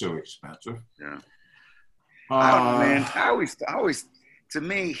device is so expensive. Yeah. I don't know, man. I always, to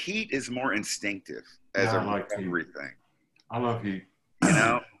me, heat is more instinctive as a recovery thing. I love heat.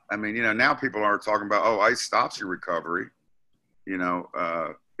 I mean, now people are talking about, ice stops your recovery.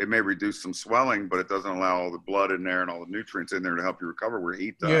 It may reduce some swelling, but it doesn't allow all the blood in there and all the nutrients in there to help you recover where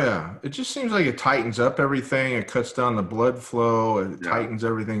heat does. Yeah, it just seems like it tightens up everything. It cuts down the blood flow. It tightens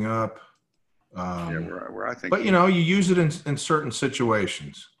everything up. Where I think. But, you use it in certain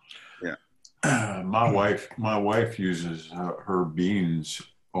situations. Yeah. My wife uses her beans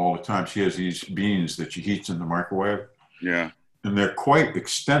all the time. She has these beans that she heats in the microwave. Yeah. And they're quite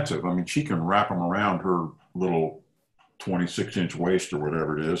extensive. I mean, she can wrap them around her little 26-inch waist or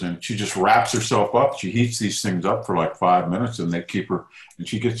whatever it is. And she just wraps herself up. She heats these things up for like 5 minutes, and they keep her, and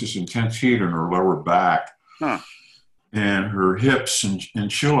she gets this intense heat in her lower back and her hips.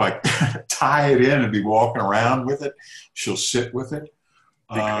 And she'll like tie it in and be walking around with it. She'll sit with it.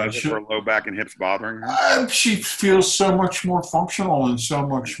 Because of her low back and hips bothering her? She feels so much more functional and so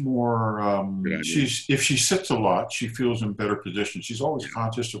much more. If she sits a lot, she feels in better position. She's always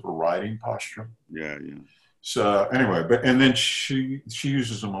conscious of her riding posture. Yeah. So anyway, and then she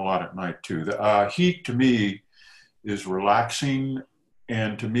uses them a lot at night too. The heat to me is relaxing,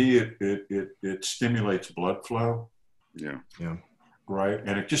 and to me it stimulates blood flow. Yeah. Right,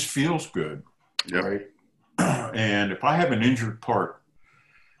 and it just feels good. Yep. Right. And if I have an injured part,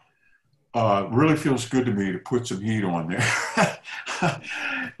 it really feels good to me to put some heat on there.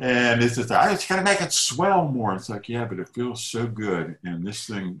 And it's just, I just got to make it swell more. It's like, yeah, but it feels so good. And this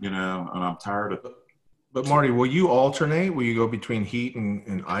thing, and I'm tired of it. But Marty, will you alternate? Will you go between heat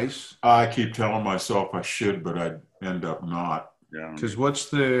and ice? I keep telling myself I should, but I end up not. Yeah. Because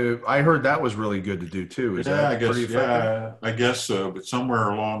I heard that was really good to do too. Is that pretty effective? Yeah, I guess so. But somewhere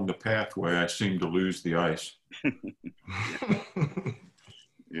along the pathway, I seem to lose the ice.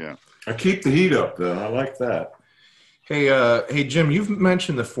 Yeah. I keep the heat up though. I like that. Hey, Jim, you've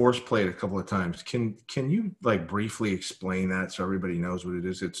mentioned the force plate a couple of times. Can you like briefly explain that so everybody knows what it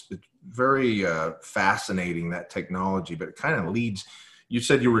is? It's very fascinating, that technology, but it kind of leads. You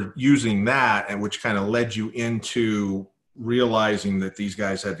said you were using that, and which kind of led you into realizing that these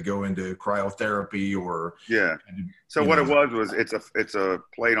guys had to go into cryotherapy or So what it was it's a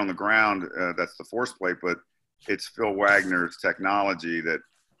plate on the ground that's the force plate, but it's Phil Wagner's technology that.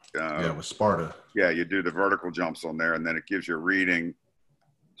 With Sparta. Yeah, you do the vertical jumps on there, and then it gives you a reading.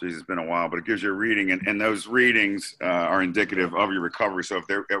 Geez, it's been a while, but it gives you a reading, and those readings are indicative of your recovery. So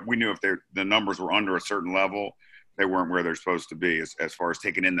we knew if the numbers were under a certain level, they weren't where they're supposed to be as far as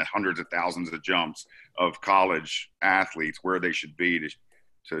taking in the hundreds of thousands of jumps of college athletes where they should be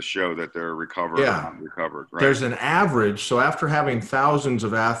to show that they're recovered or not recovered. Right? There's an average. So after having thousands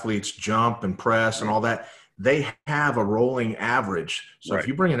of athletes jump and press and all that, they have a rolling average. So if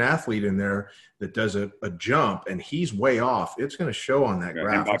you bring an athlete in there that does a jump and he's way off, it's going to show on that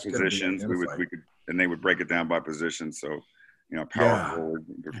graph. And by positions, and they would break it down by position. So, power forward,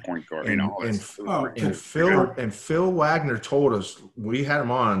 point guard, and Phil Wagner told us, we had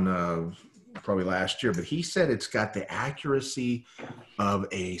him on probably last year, but he said it's got the accuracy of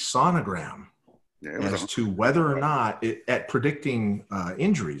a sonogram as to whether or not at predicting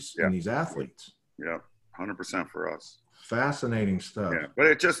injuries in these athletes. Yeah. 100% for us. Fascinating stuff. Yeah, but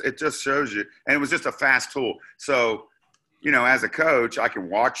it just shows you, and it was just a fast tool. So, as a coach, I can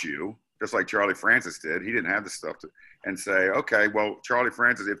watch you just like Charlie Francis did. He didn't have the stuff and say, okay, well, Charlie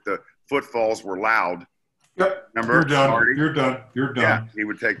Francis, if the footfalls were loud, remember, you're done. You're done. You're done. Yeah, he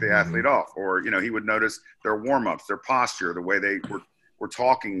would take the athlete off, or he would notice their warm-ups, their posture, the way they were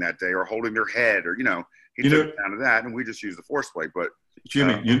talking that day, or holding their head, or he took it down to that, and we just used the force plate, but.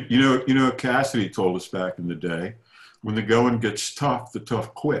 Jimmy, you know what Cassidy told us back in the day? When the going gets tough, the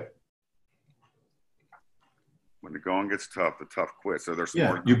tough quit. When the going gets tough, the tough quit. So there's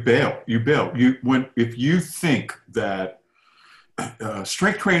you bail. If you think that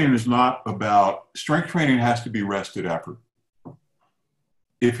strength training is not about strength training, has to be rested effort.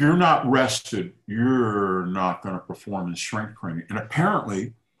 If you're not rested, you're not going to perform in strength training, and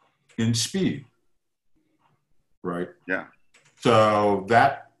apparently in speed. Right? Yeah. So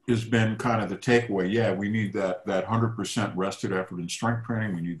that has been kind of the takeaway. Yeah, we need that 100% rested effort in strength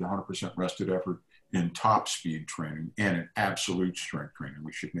training. We need the 100% rested effort in top speed training and in absolute strength training.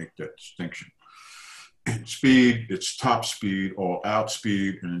 We should make that distinction. In speed, it's top speed, all out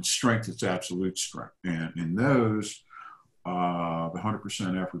speed, and in strength, it's absolute strength. And in those, the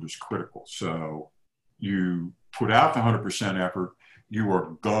 100% effort is critical. So you put out the 100% effort, you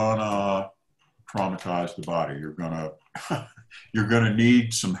are gonna traumatize the body. You're gonna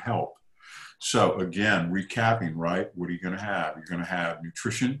need some help. So again, recapping, right? What are you gonna have? You're gonna have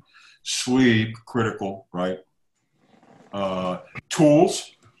nutrition, sleep, critical, right?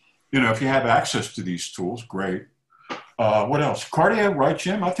 Tools. If you have access to these tools, great. What else? Cardio, right,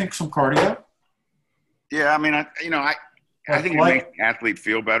 Jim? I think some cardio. Yeah, I mean, I think it makes the athlete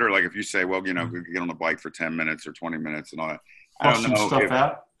feel better. Like if you say, well, get on the bike for 10 minutes or 20 minutes and all that. I don't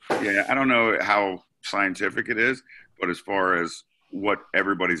know. I don't know how scientific it is, but as far as what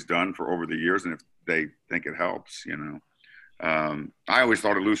everybody's done for over the years, and if they think it helps, I always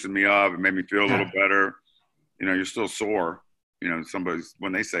thought it loosened me up. It made me feel a little better. You're still sore.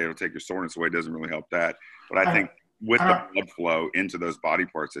 When they say it'll take your soreness away, it doesn't really help that. But I think with the blood flow into those body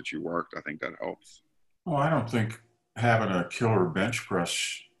parts that you worked, I think that helps. Well, I don't think having a killer bench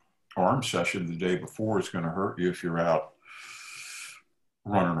press arm session the day before is going to hurt you if you're out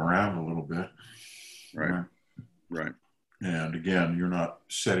running around a little bit. Right. And again, you're not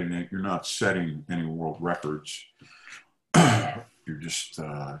setting any world records. You're just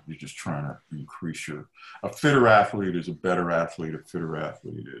trying to increase a fitter athlete is a better athlete. A fitter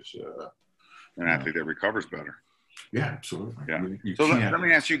athlete is an athlete that recovers better. Yeah, absolutely. Yeah. So let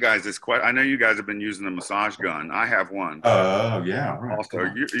me ask you guys this question. I know you guys have been using the massage gun. I have one. Oh, yeah. Right.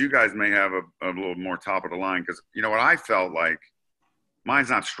 Also, you guys may have a little more top of the line because what I felt like,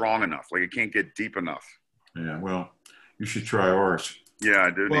 mine's not strong enough. Like it can't get deep enough. Yeah. Well, you should try ours. Yeah,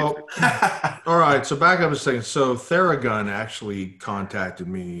 I do. Well, all right. So back up a second. So Theragun actually contacted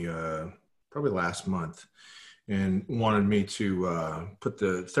me probably last month and wanted me to put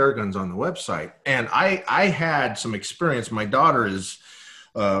the Theraguns on the website. And I had some experience. My daughter has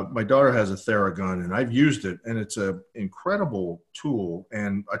a Theragun, and I've used it, and it's a incredible tool.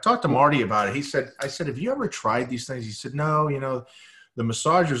 And I talked to Marty about it. I said, have you ever tried these things? He said, no, the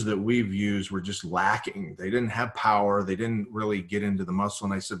massagers that we've used were just lacking. They didn't have power. They didn't really get into the muscle.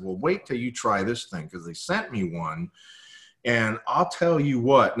 And I said, well, wait till you try this thing, because they sent me one. And I'll tell you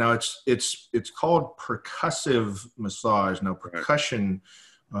what, now it's called percussive massage. Now percussion,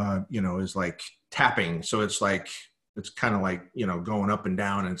 is like tapping. So it's kind of like, going up and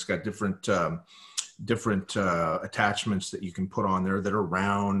down, and it's got different attachments that you can put on there that are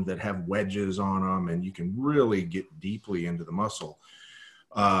round, that have wedges on them, and you can really get deeply into the muscle.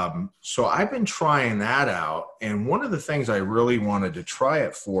 So I've been trying that out. And one of the things I really wanted to try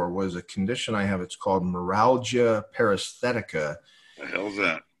it for was a condition I have. It's called neuralgia paresthetica. The hell's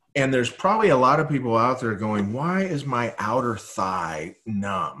that? And there's probably a lot of people out there going, why is my outer thigh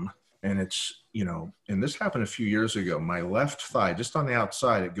numb? And it's, and this happened a few years ago. My left thigh, just on the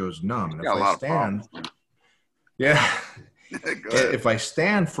outside, it goes numb. And if I stand, if I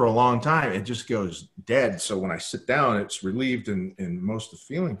stand for a long time, it just goes dead. So when I sit down, it's relieved, and most of the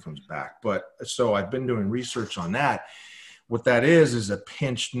feeling comes back. But so I've been doing research on that. What that is a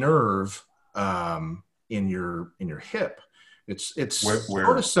pinched nerve in your hip. It's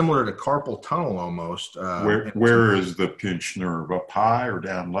sort of similar to carpal tunnel almost. Where is the pinched nerve? Up high or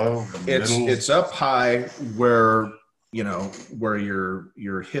down low? It's up high where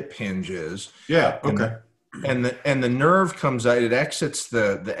your hip hinge is. Yeah. Okay. And the nerve comes out. It exits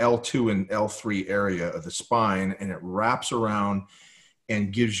the L2 and L3 area of the spine, and it wraps around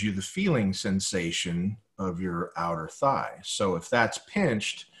and gives you the feeling sensation of your outer thigh. So if that's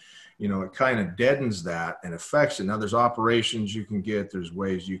pinched, it kind of deadens that and affects it. Now there's operations you can get. There's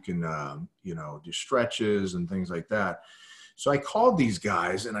ways you can, do stretches and things like that. So I called these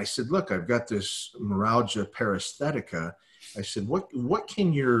guys and I said, look, I've got this neuralgia paresthetica. I said, what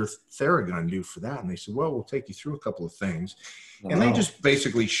can your Theragun do for that? And they said, well, we'll take you through a couple of things. And they just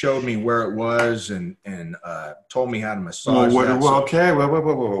basically showed me where it was and told me how to massage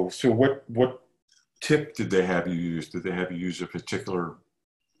that. So what tip did they have you use? Did they have you use a particular...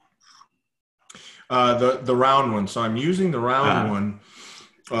 The round one. So I'm using the round one.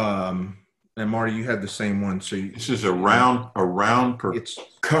 And Marty, you had the same one. So this is a round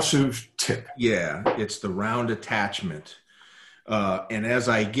percussive tip. Yeah, it's the round attachment. And as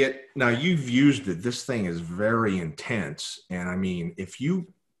I get, now you've used it, this thing is very intense. And I mean,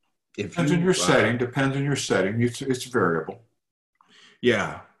 depends on your setting, it's variable.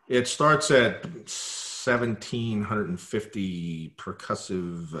 Yeah. It starts at 1,750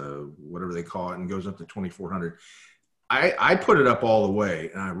 percussive, whatever they call it, and goes up to 2,400. I put it up all the way,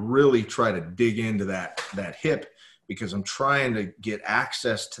 and I really try to dig into that hip, because I'm trying to get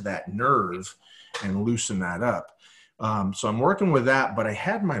access to that nerve and loosen that up. So I'm working with that, but I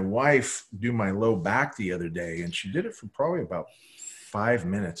had my wife do my low back the other day, and she did it for probably about 5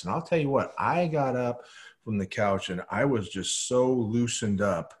 minutes. And I'll tell you what, I got up from the couch and I was just so loosened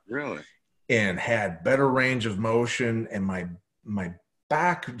up. Really? And had better range of motion, and my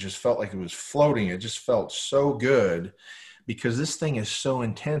back just felt like it was floating. It just felt so good, because this thing is so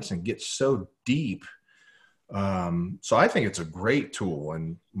intense and gets so deep. So I think it's a great tool,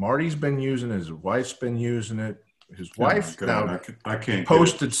 and Marty's been using it. His wife's been using it. His wife I can't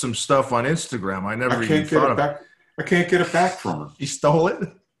posted some stuff on Instagram. I can't get it back from her. He stole it?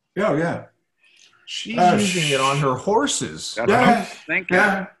 Oh, yeah. She's using it on her horses. That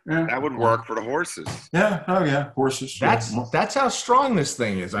would work for the horses. Yeah. Oh, yeah. Horses. That's how strong this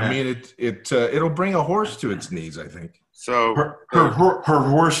thing is. I mean, it'll bring a horse to its knees, I think. So her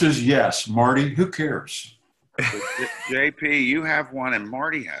horses, yes. Marty, who cares? JP, you have one, and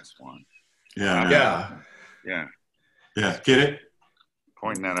Marty has one. Yeah. Get it?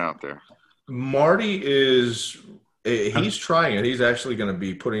 Pointing that out there. Marty he's trying it. He's actually going to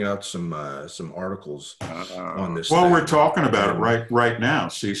be putting out some articles on this. Well, we're talking about it right now.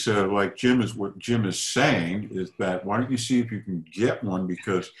 See, so like what Jim is saying is that why don't you see if you can get one,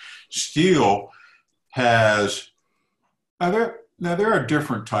 because Steele has there are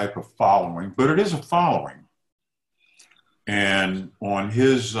different type of following, but it is a following. And on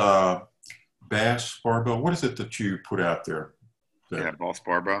his Bass Barbell, what is it that you put out there? Boss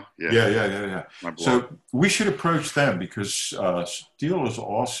Barbell. Yeah. So we should approach them, because Steele is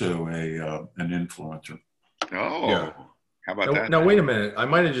also an influencer. Oh, yeah. How about that? Now, wait a minute. I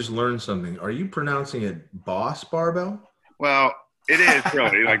might have just learned something. Are you pronouncing it Boss Barbell? Well, It is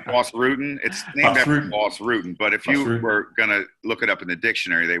really like Boss Rutan. It's named after Boss Rutan. But if you were gonna look it up in the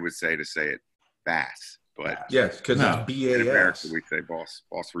dictionary, they would say to say it Bass. But yes, because it's B-A-S. In America, we say Boss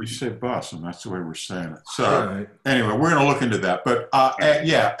Rutan. You say Boss, and that's the way we're saying it. So anyway, we're gonna look into that. But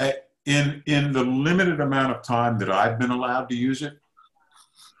in the limited amount of time that I've been allowed to use it,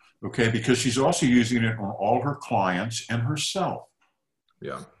 okay, because she's also using it on all her clients and herself.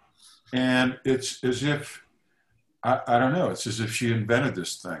 Yeah. And it's as if, I don't know, it's as if she invented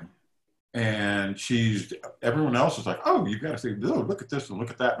this thing. And everyone else is like, oh, you got to say, oh, look at this and look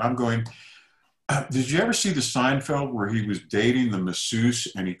at that. And I'm going, did you ever see the Seinfeld where he was dating the masseuse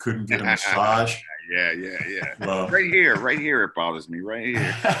and he couldn't get a massage? Yeah. Well, right here it bothers me, right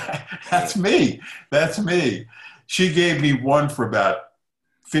here. That's me. She gave me one for about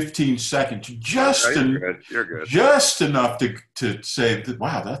 15 seconds, you're good. Just enough to say,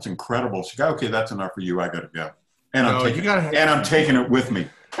 wow, that's incredible. She goes, okay, that's enough for you. I got to go. And I'm taking it with me.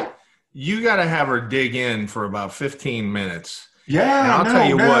 You got to have her dig in for about 15 minutes. Yeah, I'll tell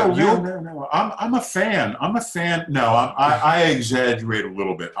you what. No. I'm a fan. No, I exaggerate a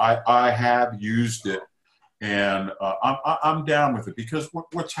little bit. I have used it, and I'm down with it because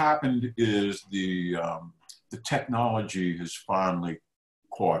what's happened is the technology has finally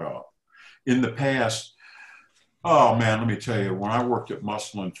caught up. In the past, oh man, let me tell you, when I worked at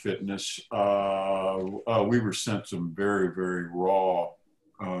Muscle and Fitness, we were sent some very, very raw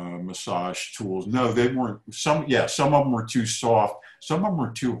massage tools. No, they weren't. Some of them were too soft. Some of them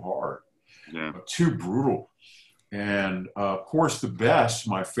were too hard, too brutal. And of course,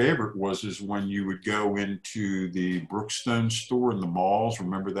 my favorite is when you would go into the Brookstone store in the malls.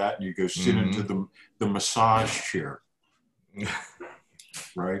 Remember that? And you go sit into the massage chair,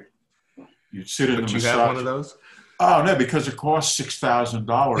 right? You'd sit in the massage. Did you have one of those? Oh no, because it cost $6,000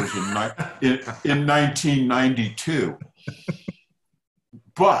 in 1992.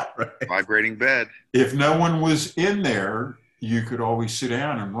 But vibrating bed. If no one was in there, you could always sit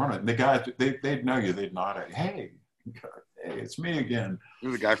down and run it. And the guys, they'd know you. They'd nod at, hey, it's me again.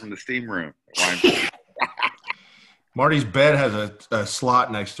 This is the guy from the steam room. Marty's bed has a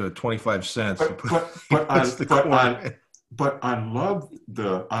slot next to it, 25 cents. But I love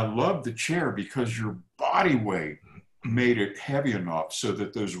the chair because your body weight made it heavy enough so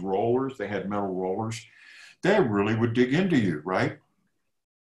that those rollers, they had metal rollers, they really would dig into you, right?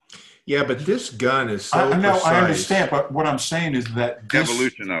 Yeah, but this gun is so precise. I understand, but what I'm saying is that the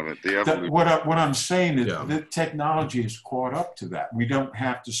evolution of it. What I'm saying is that technology has caught up to that. We don't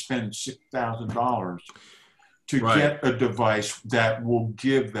have to spend $6,000 to get a device that will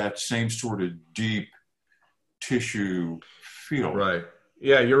give that same sort of deep tissue feel. Right.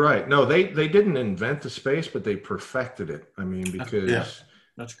 Yeah, you're right. No, they didn't invent the space, but they perfected it. I mean, because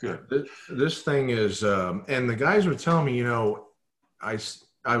that's good. This thing is, and the guys were telling me,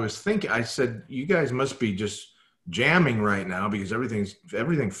 I was thinking, I said, you guys must be just jamming right now because everything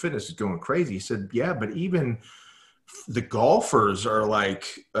fitness is going crazy. He said, yeah, but even the golfers are like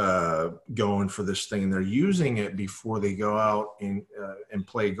going for this thing and they're using it before they go out and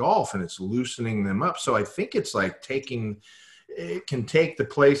play golf, and it's loosening them up. So I think it's like it can take the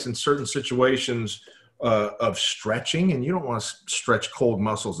place in certain situations of stretching, and you don't want to stretch cold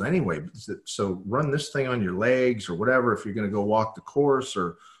muscles anyway. So run this thing on your legs or whatever, if you're going to go walk the course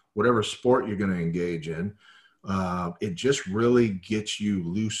or whatever sport you're going to engage in. It just really gets you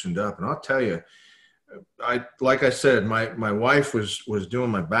loosened up. And I'll tell you, like I said, my wife was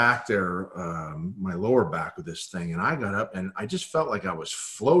doing my back there, my lower back with this thing, and I got up and I just felt like I was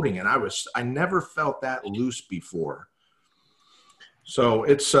floating, and I never felt that loose before. So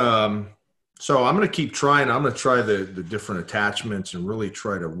it's so I'm going to keep trying. I'm going to try the different attachments and really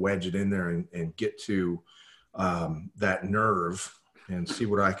try to wedge it in there and get to that nerve and see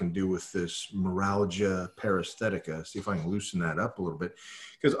what I can do with this Meralgia paresthetica, see if I can loosen that up a little bit.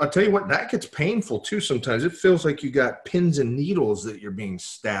 Because I'll tell you what, that gets painful too sometimes. It feels like you got pins and needles that you're being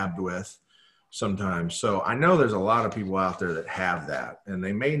stabbed with sometimes. So I know there's a lot of people out there that have that, and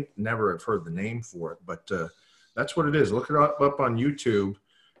they may never have heard the name for it, but that's what it is. Look it up on YouTube.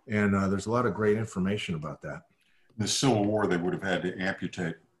 And there's a lot of great information about that. The Civil War, they would have had to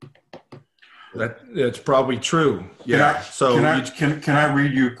amputate. That's probably true. Yeah. Can I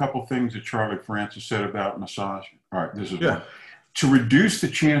read you a couple things that Charlie Francis said about massage? All right, this is one. To reduce the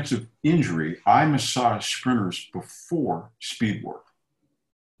chance of injury, I massage sprinters before speed work.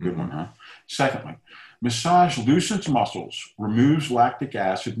 Good one, huh? Secondly, massage loosens muscles, removes lactic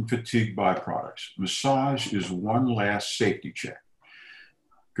acid and fatigue byproducts. Massage is one last safety check.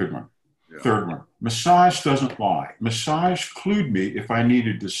 Good one. Yeah. Third one, massage doesn't lie. Massage clued me if I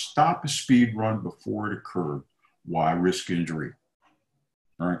needed to stop a speed run before it occurred. Why risk injury?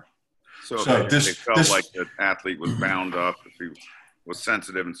 Right. So, So they felt like the athlete was bound up, if he was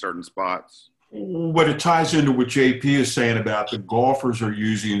sensitive in certain spots. But it ties into what JP is saying about the golfers are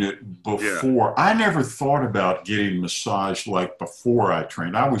using it before. Yeah. I never thought about getting massaged like before I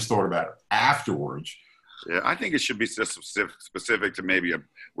trained. I always thought about it afterwards. Yeah, I think it should be just specific to maybe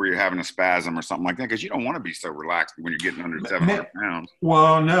where you're having a spasm or something like that, because you don't want to be so relaxed when you're getting under 700 pounds.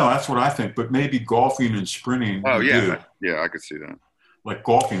 Well, no, that's what I think. But maybe golfing and sprinting. Oh, yeah. Yeah, I could see that. Like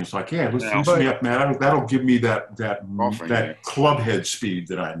golfing, it's like, yeah, let's loosen me up, man. That'll give me that club head speed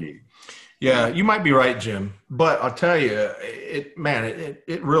that I need. Yeah, you might be right, Jim. But I'll tell you, it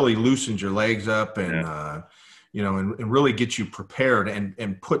really loosens your legs up and and really gets you prepared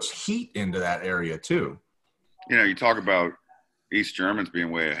and puts heat into that area too. You talk about East Germans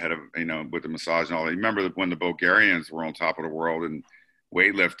being way ahead of, with the massage and all that. You remember when the Bulgarians were on top of the world in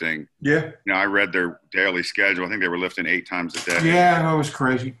weightlifting? Yeah. I read their daily schedule. I think they were lifting 8 times a day. Yeah, that was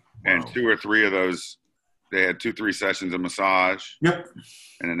crazy. And 2 or 3 of those, they had 2-3 sessions of massage. Yep.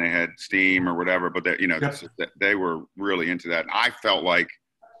 And then they had steam or whatever. But they were really into that. And I felt like,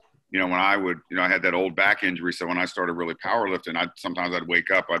 when I would, I had that old back injury. So when I started really powerlifting, sometimes I'd wake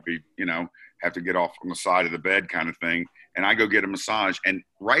up, I'd be, have to get off on the side of the bed kind of thing. And I go get a massage. And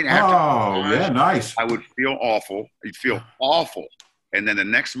right after massage, nice. I would feel awful. You'd feel awful. And then the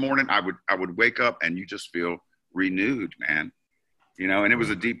next morning I would wake up and you just feel renewed, man. And it was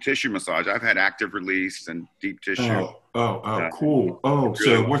a deep tissue massage. I've had active release and deep tissue. Cool. Oh,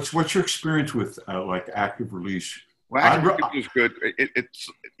 so what's your experience with like active release? Well, active release is good. It's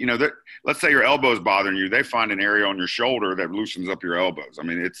let's say your elbow's bothering you. They find an area on your shoulder that loosens up your elbows. I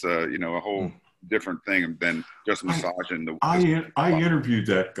mean, it's a whole different thing than just massaging the. I interviewed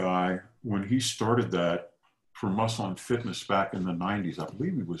that guy when he started that for Muscle and Fitness back in the 90s. I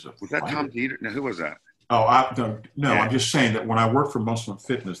believe he was Was that Tom Dieter? No, who was that? Oh, I'm just saying that when I worked for Muscle and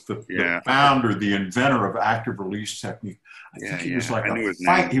Fitness, the founder, the inventor of active release technique, I think he was like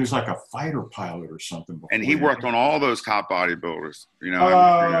he was like a fighter pilot or something. And he worked on all those top bodybuilders,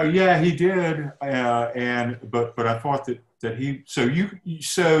 yeah, he did. But I thought that he. So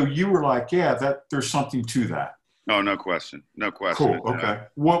you were like, yeah, that there's something to that. Oh, no question. Cool. Okay.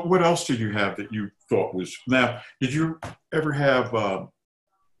 What else did you have that you thought was? Now, did you ever have?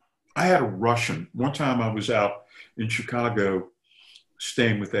 I had a Russian. One time I was out in Chicago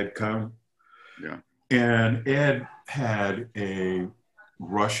staying with Ed Cohn. Yeah. And Ed had a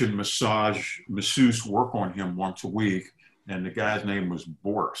Russian masseuse work on him once a week. And the guy's name was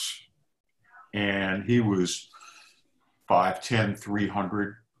Boris. And he was 5'10",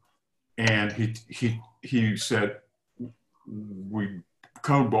 300. And he said,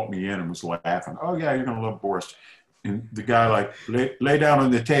 Cohn brought me in and was laughing. Oh, yeah, you're going to love Boris. And the guy like, lay down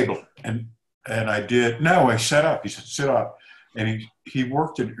on the table. And I did. No, I sat up. He said, sit up. And he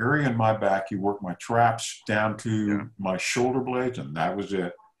worked an area in my back. He worked my traps down to my shoulder blades, and that was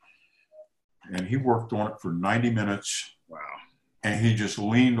it. And he worked on it for 90 minutes. Wow. And he just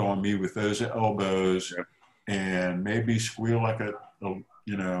leaned on me with those elbows and made me squeal like a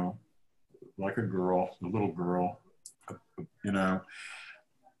girl, a little girl,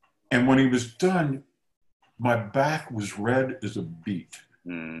 And when he was done, my back was red as a beet.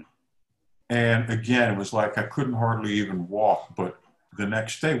 Mm. And again, it was like I couldn't hardly even walk. But the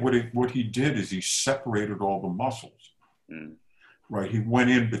next day, what he did is he separated all the muscles. Mm. Right? He went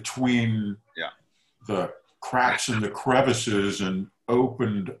in between the cracks and the crevices and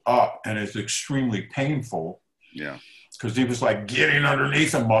opened up. And it's extremely painful. Yeah. Because he was like getting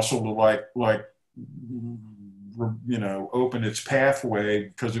underneath a muscle to like open its pathway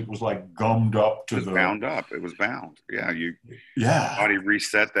because it was like gummed up to bound up. It was bound. Yeah. Body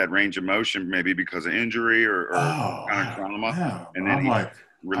reset that range of motion, maybe because of injury or kind of trauma. Yeah. And then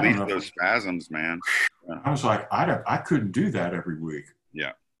released those spasms, man. Yeah. I was like, I couldn't do that every week.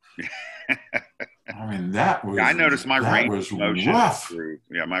 Yeah. I mean, that was. I noticed my range of motion rough. improved.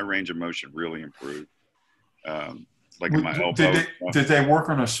 Yeah, my range of motion really improved. Like in my elbow. Did they work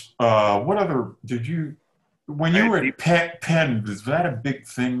on what other did you? When you were at Penn, was that a big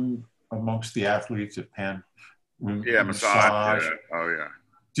thing amongst the athletes at Penn? Massage. Yeah. Oh, yeah.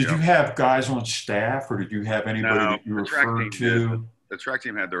 Did you have guys on staff, or did you have anybody that you referred to? The track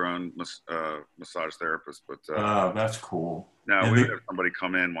team had their own massage therapist, but that's cool. No, we would have somebody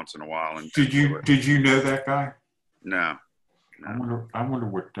come in once in a while. And did you know that guy? No. I wonder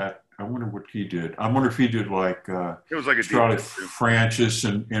what he did. I wonder if he did like it was like a Charlie Francis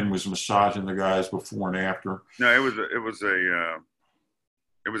and was massaging the guys before and after. No, it was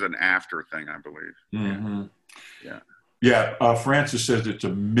an after thing, I believe. Mm-hmm. Yeah. Francis says it's a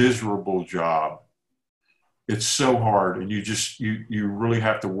miserable job. It's so hard, and you really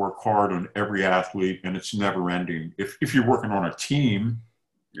have to work hard on every athlete, and it's never ending. If you're working on a team.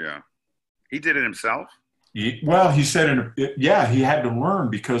 Yeah. He did it himself? Well, he said, he had to learn,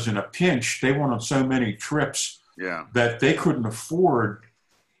 because in a pinch, they went on so many trips that they couldn't afford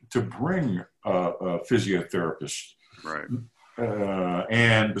to bring a physiotherapist. Right.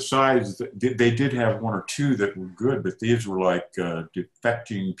 And besides, they did have one or two that were good, but these were like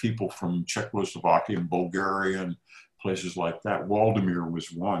defecting people from Czechoslovakia and Bulgaria and places like that. Waldemir was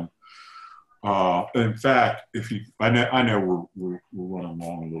one. In fact, I know we're running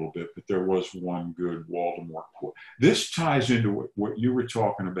long a little bit, but there was one good Waldemar quote. This ties into what you were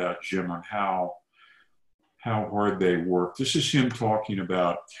talking about, Jim, on how hard they work. This is him talking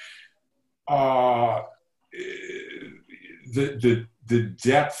about the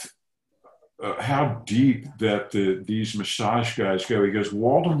depth, how deep that these massage guys go. He goes,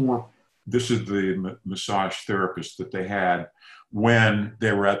 Waldemar, this is the massage therapist that they had when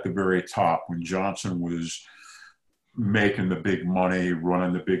they were at the very top, when Johnson was making the big money,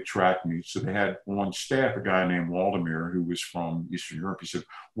 running the big track meets. So they had on staff a guy named Waldemar, who was from Eastern Europe. He said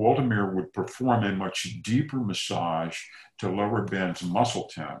Waldemar would perform a much deeper massage to lower Ben's muscle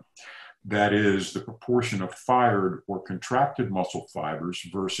tone. That is the proportion of fired or contracted muscle fibers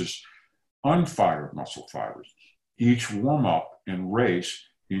versus unfired muscle fibers. Each warm-up and race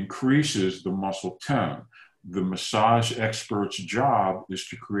increases the muscle tone. The massage expert's job is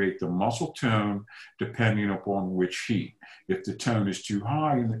to create the muscle tone depending upon which heat. If the tone is too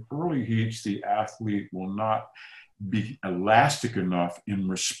high in the early heats, the athlete will not be elastic enough in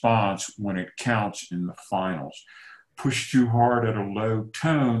response when it counts in the finals. Push too hard at a low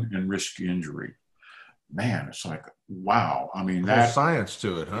tone and risk injury. Man, it's like, wow. I mean, that's science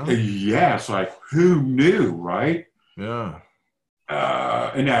to it, huh? Yeah, it's like, who knew, right? Yeah.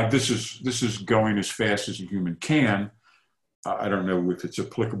 And now this is going as fast as a human can. I don't know if it's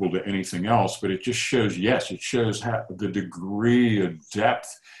applicable to anything else, but it just shows, it shows how the degree of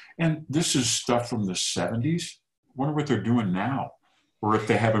depth. And this is stuff from the 70s. I wonder what they're doing now, or if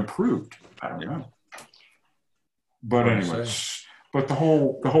they have improved. I don't know. But anyways, but the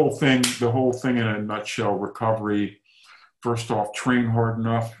whole thing in a nutshell, recovery. First off, train hard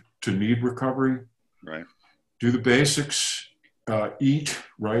enough to need recovery. Right. Do the basics. Eat,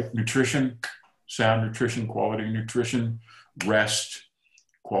 right? Nutrition, sound nutrition, quality nutrition, rest,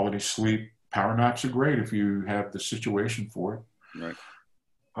 quality sleep. Power naps are great if you have the situation for it. Right.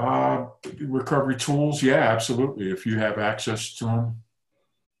 Recovery tools, yeah, absolutely. If you have access to them,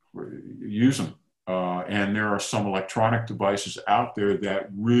 use them. And there are some electronic devices out there that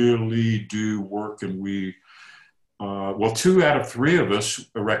really do work, and we 2 out of 3 of us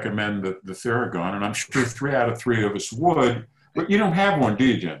recommend the Theragun, and I'm sure 3 out of 3 of us would. But you don't have one, do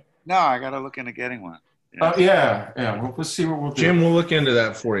you, Jim? No, I got to look into getting one. Yeah. Well, let's see what we'll do. Jim, we'll look into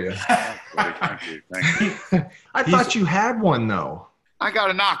that for you. Thank you. I thought you had one, though. I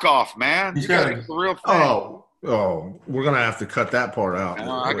got a knockoff, man. You got the real thing. Oh, we're going to have to cut that part out.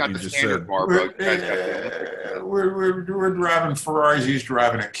 I got the standard bar, bro. We're driving Ferraris. He's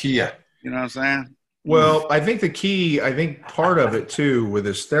driving a Kia. You know what I'm saying? Well, I think part of it too with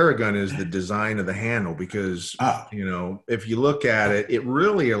this Theragun is the design of the handle, because, if you look at it, it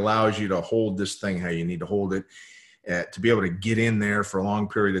really allows you to hold this thing how you need to hold it, to be able to get in there for a long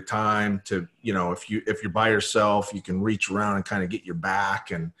period of time, to, if you're by yourself, you can reach around and kind of get your back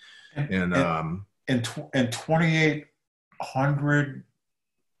and 2,800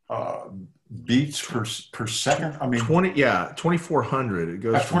 beats per second. I mean, 2,400. It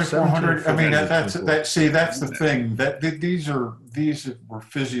goes from 2,400. I mean, that's the thing, that these are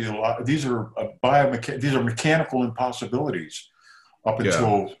physiological. These are these are mechanical impossibilities up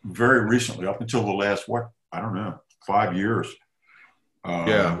until very recently, up until the last 5 years.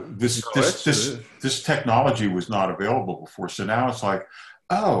 This technology was not available before. So now it's like,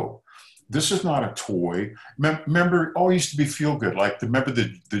 this is not a toy. Remember, it all used to be feel good. Like, remember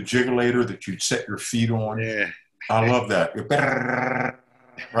the jiggulator that you'd set your feet on? Yeah. I love that.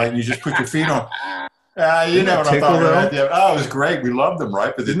 Right? And you just put your feet on. You know what I'm talking about. Yeah. It was great. We loved them,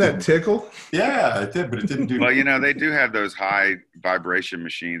 right? But didn't that tickle? Yeah, it did, but it didn't do. Well, they do have those high vibration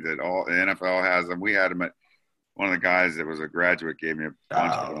machines that all the NFL has them. We had them at one of the guys that was a graduate gave me a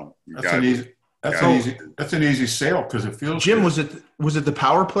bunch of them. That's an easy sale because it feels. Jim, good. was it the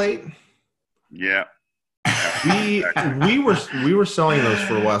power plate? Yeah. we were selling those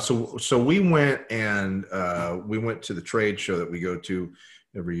for a while. So we went and we went to the trade show that we go to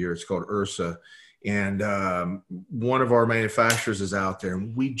every year. It's called URSA. And one of our manufacturers is out there,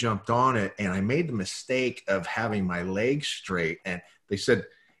 and we jumped on it, and I made the mistake of having my legs straight. And they said,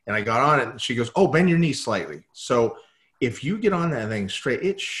 And I got on it, and she goes, "Oh, bend your knee slightly." So if you get on that thing straight,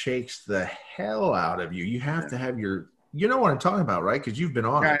 it shakes the hell out of you. You have to have you know what I'm talking about, right? Because you've been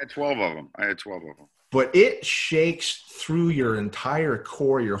on it. I had 12 of them. But it shakes through your entire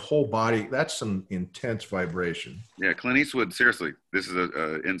core, your whole body. That's some intense vibration. Yeah, Clint Eastwood, seriously, this is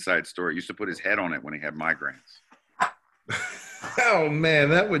an inside story. He used to put his head on it when he had migraines. Oh, man,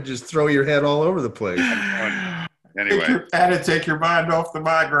 that would just throw your head all over the place. Anyway. Take your mind off the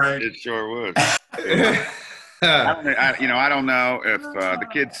migraine. It sure would. I don't know if the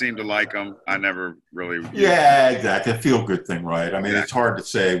kids seem to like them. I never really. Yeah, exactly. A feel-good thing, right? I mean, It's hard to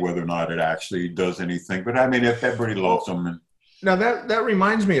say whether or not it actually does anything, but I mean, if everybody loves them. Now that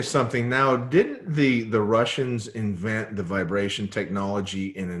reminds me of something. Now, didn't the Russians invent the vibration technology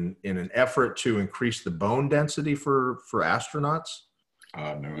in an effort to increase the bone density for astronauts?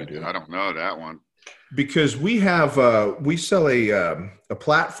 No idea. I don't know that one. Because we sell a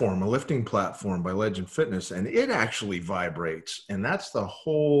platform, a lifting platform by Legend Fitness, and it actually vibrates. And that's the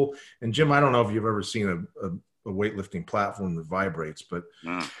whole, and Jim, I don't know if you've ever seen a weightlifting platform that vibrates, but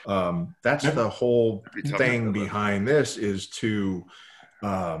that's the whole thing behind this is to,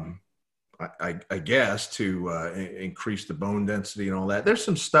 I guess, to increase the bone density and all that. There's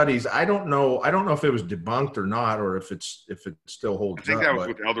some studies. I don't know if it was debunked or not, or if it still holds up. I think that was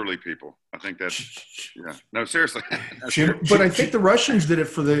with elderly people. I think that's, yeah. No, seriously. But I think the Russians did it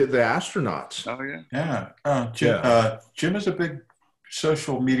for the astronauts. Oh, yeah. Yeah. Jim is a big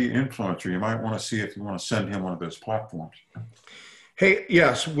social media influencer. You might want to see if you want to send him one of those platforms. Hey,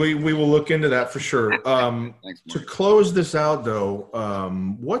 yes, we will look into that for sure. Thanks, to close this out, though,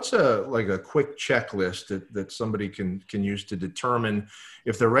 what's a quick checklist that somebody can use to determine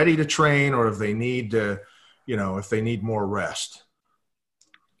if they're ready to train or if they need to, if they need more rest?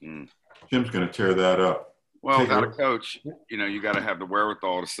 Jim's going to tear that up. Well, without a coach, you got to have the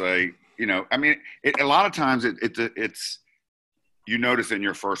wherewithal to say, I mean, a lot of times it's you notice in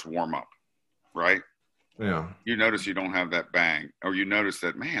your first warm up, right? Yeah. You notice you don't have that bang, or you notice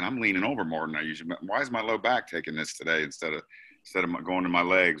that, man, I'm leaning over more than I usually. Why is my low back taking this today instead of going to my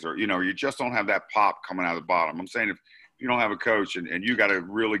legs, or you just don't have that pop coming out of the bottom. I'm saying if you don't have a coach and you got to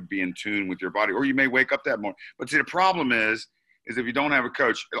really be in tune with your body, or you may wake up that morning. But see, the problem is if you don't have a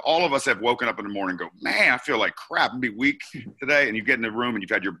coach, all of us have woken up in the morning and go, man, I feel like crap. I'm be weak today, and you get in the room and you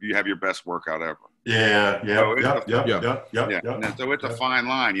have your best workout ever. Yeah. So it's a fine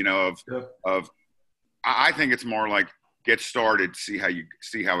line, of I think it's more like get started, see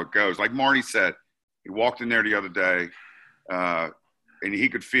how it goes. Like Marty said, he walked in there the other day, and he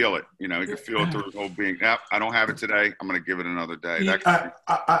could feel it. He could feel it through his whole being. Yep, I don't have it today. I'm going to give it another day.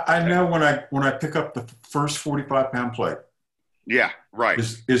 I know when I pick up the first 45-pound plate. Yeah, right.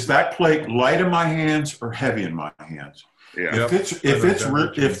 Is that plate light in my hands or heavy in my hands? Yeah. If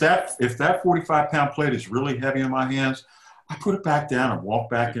that 45-pound plate is really heavy in my hands, I put it back down and walk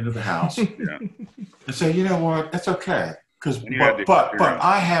back into the house and say, you know what, that's okay. But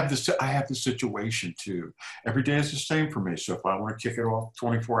I have the situation too. Every day is the same for me. So if I want to kick it off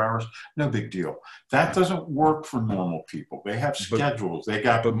 24 hours, no big deal. That doesn't work for normal people. They have schedules. They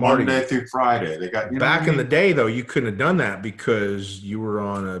got Monday through Friday. They got back in the day though, you couldn't have done that because you were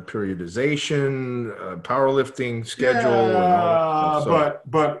on a periodization, powerlifting schedule. And all that stuff.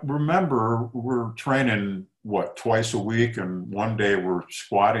 But remember, we're training twice a week, and one day we're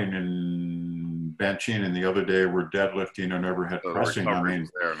squatting and benching, and the other day we're deadlifting and overhead pressing. I mean,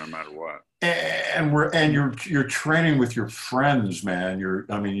 there no matter what. And you're training with your friends, man.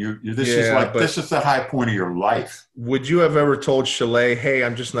 This is the high point of your life. Would you have ever told Chalet, "Hey,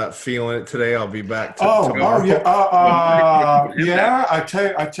 I'm just not feeling it today. I'll be back tomorrow"? Yeah. I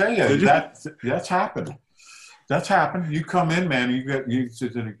tell you that's happened. That's happened. You come in, man. You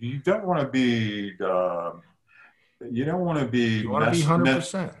don't want to be. You want to be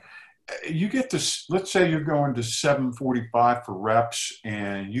 100%. You get this. Let's say you're going to 745 for reps,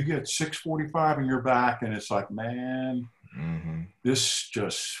 and you get 645 in your back, and it's like, man, this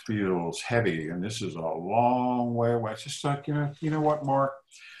just feels heavy, and this is a long way away. It's just like, you know what, Mark?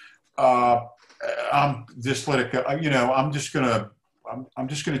 I'm just let it go. I'm just gonna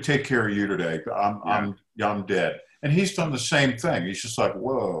take care of you today. I'm dead. And he's done the same thing. He's just like,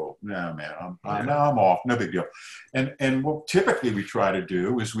 whoa, no, man, I'm off. No big deal. And what typically we try to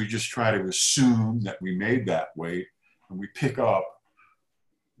do is we just try to assume that we made that weight, and we pick up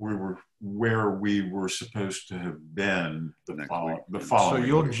where we were supposed to have been the following. So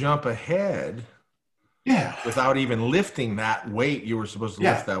you'll jump ahead, without even lifting that weight you were supposed to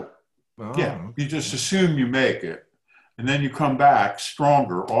lift. That. Oh, yeah, you just assume you make it. And then you come back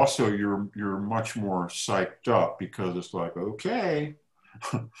stronger. Also, you're much more psyched up because it's like, okay,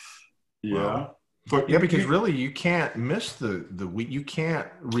 Yeah. Well, But yeah, because really you can't miss the week. You can't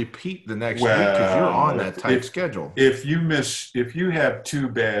repeat the next week because you're on that tight schedule. If you have 2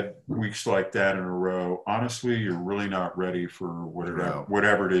 bad weeks like that in a row, honestly, you're really not ready for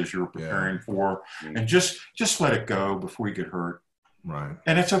whatever it is you're preparing for. And just let it go before you get hurt. Right.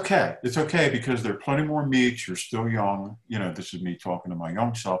 And it's okay. It's okay because there are plenty more meets. You're still young. This is me talking to my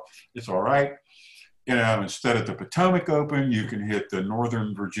young self. It's all right. Instead of the Potomac Open, you can hit the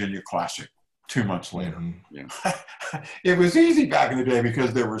Northern Virginia Classic 2 months later. Mm-hmm. It was easy back in the day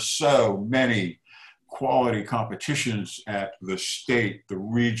because there were so many quality competitions at the state, the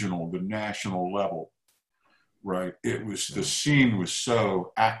regional, the national level, right? It was, the scene was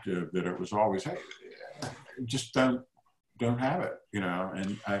so active that it was always, hey, just don't have it,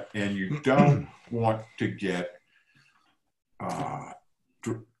 and you don't want to get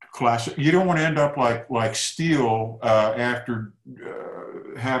classic. You don't want to end up like Steele after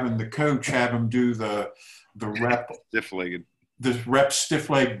having the coach have him do the rep stiff-legged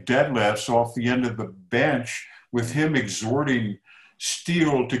stiff-leg deadlifts off the end of the bench with him exhorting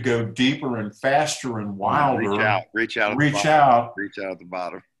Steele to go deeper and faster and wilder. Reach out at the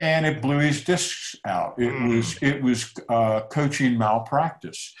bottom. And it blew his discs out. It was coaching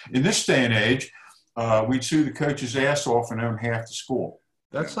malpractice. In this day and age, we'd sue the coach's ass off and own half the school.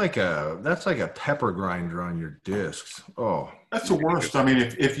 That's like a pepper grinder on your discs. Oh, that's the worst. I mean,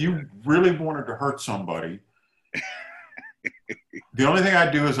 if you really wanted to hurt somebody, the only thing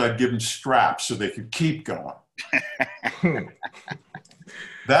I'd do is I'd give them straps so they could keep going.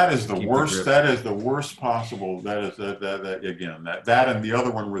 That is the worst. That is the worst possible. That is that again. That and the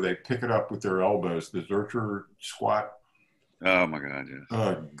other one where they pick it up with their elbows, the Zercher squat. Oh my God! Yes.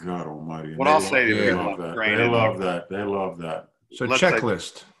 Oh God Almighty! What I'll say to they love that. They love that. So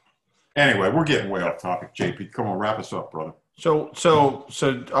checklist. Anyway, we're getting way off topic. JP, come on, wrap us up, brother. So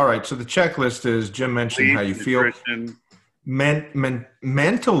all right. So the checklist is Jim mentioned how you feel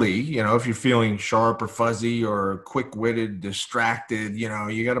mentally. If you're feeling sharp or fuzzy or quick-witted, distracted, you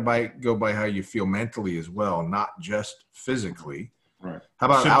got to go by how you feel mentally as well, not just physically. Right. How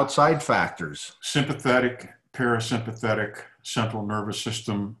about outside factors? Sympathetic, parasympathetic, central nervous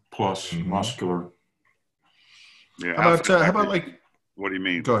system plus muscular. Yeah. How about like? What do you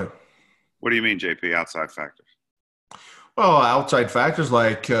mean? Go ahead. What do you mean, JP? Outside factors? Well, outside factors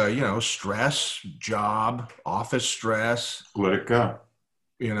like stress, job, office stress. Let it go.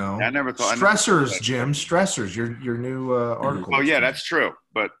 I never thought stressors, Jim. Stressors. Your new article. Oh yeah, that's true.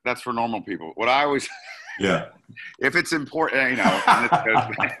 But that's for normal people. What I always. Yeah. If it's important,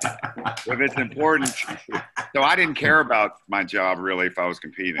 if it's important. So I didn't care about my job really if I was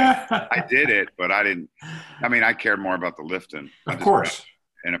competing. I did it, but I didn't. I mean, I cared more about the lifting. Of course.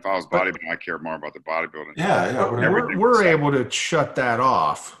 And if I was bodybuilding, I cared more about the bodybuilding. Yeah. We're able to shut that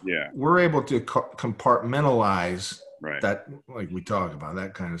off. Yeah. We're able to compartmentalize that, like we talk about,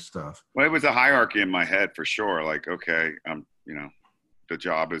 that kind of stuff. Well, it was a hierarchy in my head for sure. Like, okay, the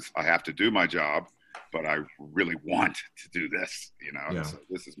job is, I have to do my job, but I really want to do this, So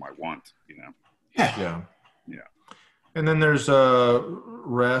this is my want, Yeah. And then there's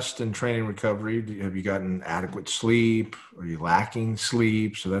rest and training recovery. Have you gotten adequate sleep? Are you lacking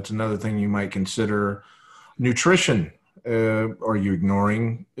sleep? So that's another thing you might consider. Nutrition. Are you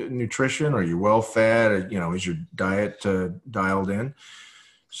ignoring nutrition? Are you well fed? Is your diet dialed in?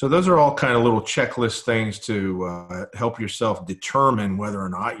 So those are all kind of little checklist things to help yourself determine whether or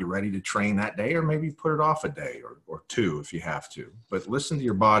not you're ready to train that day, or maybe put it off a day or two if you have to. But listen to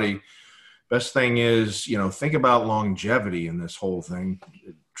your body. Best thing is, think about longevity in this whole thing.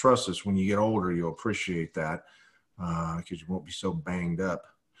 Trust us, when you get older, you'll appreciate that because you won't be so banged up.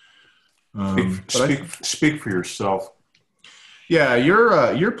 Speak for yourself. Yeah,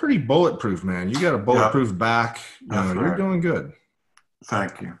 you're pretty bulletproof, man. You got a bulletproof back. You're doing good.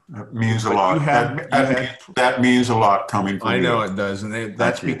 Thank you. That means a lot. That means a lot coming from you. I know it does, and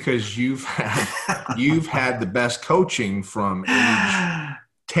that's because you've had the best coaching from age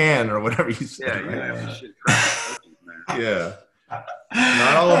 10 or whatever you said. Yeah.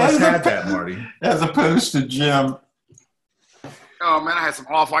 Not all of us had that, Marty. As opposed to Jim. Oh man, I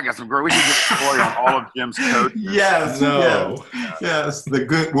got some great. We should get a story on all of Jim's coaches. Yes. The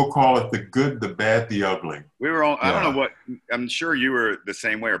good. We'll call it the good, the bad, the ugly. We were on. I don't know what. I'm sure you were the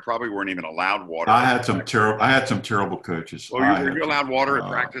same way, or probably weren't even allowed water. I had some terrible coaches. Well, were you allowed water at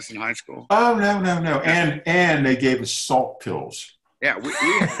practice in high school? Oh no. And they gave us salt pills. Yeah,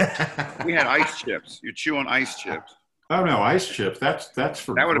 we had ice chips. You chew on ice chips. Oh no, ice chips. That's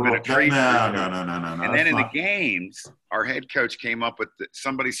for. That would have been a treat. No. And then in the games, our head coach came up with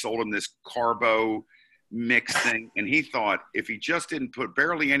somebody sold him this Carbo mix thing. And he thought if he just didn't put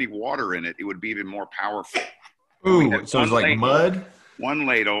barely any water in it, it would be even more powerful. Ooh, so it's like mud? One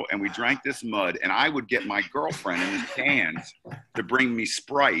ladle, and we drank this mud, and I would get my girlfriend in the cans to bring me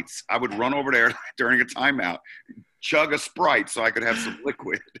Sprites. I would run over there during a timeout, chug a Sprite so I could have some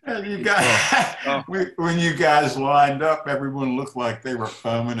liquid. And you guys, when you guys lined up, everyone looked like they were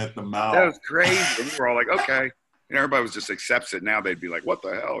foaming at the mouth. That was crazy. And we were all like, okay. And everybody was just accepts it. Now they'd be like, what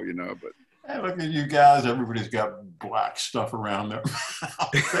the hell, you know? But hey, look at you guys. Everybody's got black stuff around their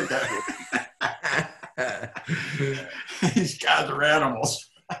These guys are animals.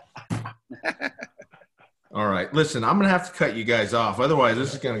 All right. Listen, I'm going to have to cut you guys off. Otherwise,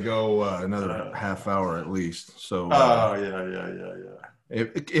 this is going to go another half hour at least. So, yeah.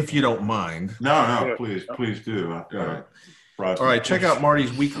 If you don't mind. No, please do. All right. Check out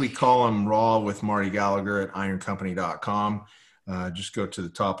Marty's weekly column, Raw with Marty Gallagher at ironcompany.com. Just go to the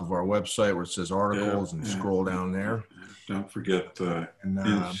top of our website where it says articles and scroll down there. Don't forget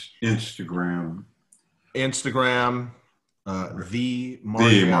Instagram. The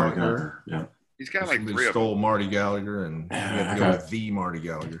Marty Gallagher. Yeah. He's got like three stole Marty Gallagher, and we have to go with the Marty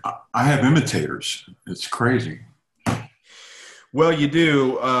Gallagher. I have imitators. It's crazy. Well, you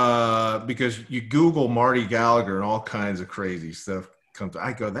do because you Google Marty Gallagher and all kinds of crazy stuff comes.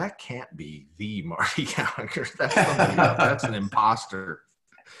 I go, that can't be the Marty Gallagher. That's somebody else. That's an imposter.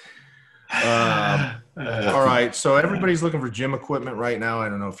 All right, so everybody's looking for gym equipment right now. I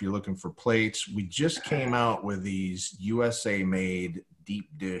don't know if you're looking for plates. We just came out with these USA-made deep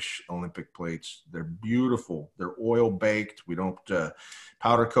dish Olympic plates. They're beautiful. They're oil baked. We don't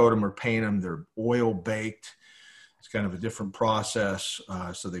powder coat them or paint them. They're oil baked. It's kind of a different process.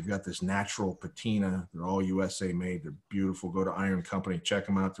 So they've got this natural patina. They're all USA made. They're beautiful. Go to Iron Company. Check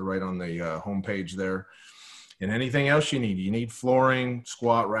them out. They're right on the homepage there. And anything else you need flooring,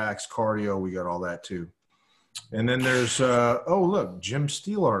 squat racks, cardio. We got all that too. And then there's, look, Jim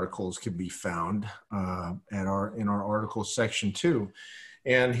Steele articles can be found in our articles section too.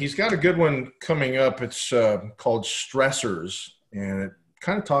 And he's got a good one coming up. It's called Stressors. And it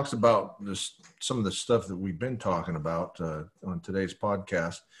kind of talks about some of the stuff that we've been talking about on today's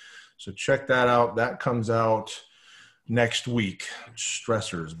podcast. So check that out. That comes out next week.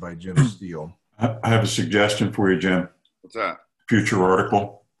 Stressors by Jim Steele. I have a suggestion for you, Jim. What's that? Future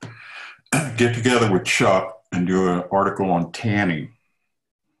article. Get together with Chuck and do an article on tanning.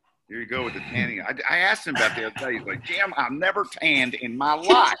 Here you go with the tanning. I asked him about the other day. He's like, Jim, I've never tanned in my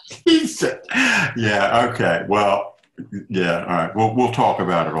life. He said, yeah, okay. Well, yeah, all right. We'll talk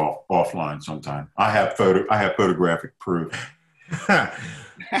about it offline sometime. I have photographic proof.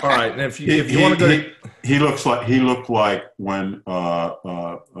 All right, and if you want to go, he looked like when in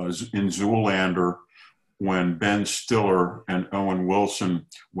Zoolander when Ben Stiller and Owen Wilson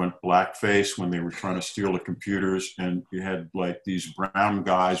went blackface when they were trying to steal the computers, and you had like these brown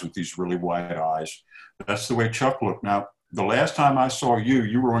guys with these really wide eyes. That's the way Chuck looked. Now, the last time I saw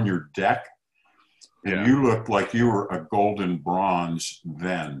you were on your deck, and you looked like you were a golden bronze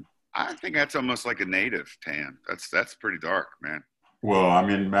then. I think that's almost like a native tan. That's pretty dark, man. Well, I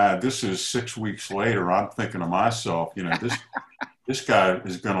mean, this is 6 weeks later. I'm thinking to myself, this guy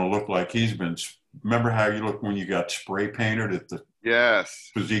is going to look like he's been. Remember how you look when you got spray painted at the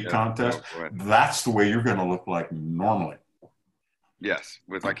physique contest? Oh, that's the way you're going to look like normally. Yes,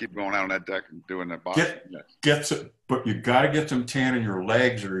 if I keep going out on that deck and doing that box. But you got to get some tan in your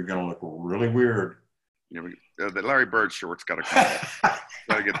legs, or you're going to look really weird. Yeah, the Larry Bird shorts got to come off.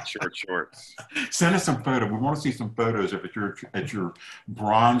 Got to get the short shorts. Send us some photos. We want to see some photos of at your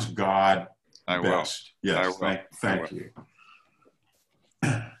bronze god best. Will. Yes, thank you.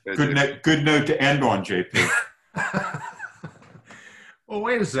 Good note to end on, JP. Well,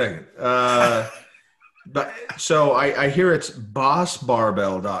 wait a second. So I hear it's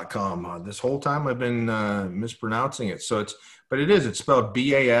bossbarbell.com. This whole time I've been mispronouncing it. So it's spelled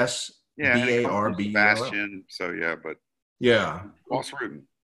BAS. BARB. Bastion. So but Boss Rudin.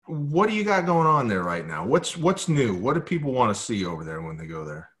 What do you got going on there right now? What's new? What do people want to see over there when they go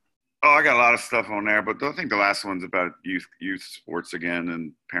there? Oh, I got a lot of stuff on there, but I think the last one's about youth sports again,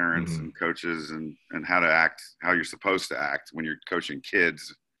 and parents and coaches and how to act, how you're supposed to act when you're coaching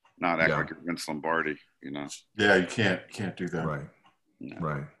kids, not act like you're Vince Lombardi, Yeah, you can't do that. Right. Yeah.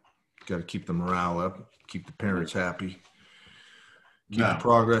 Right. Got to keep the morale up, keep the parents happy. Keep the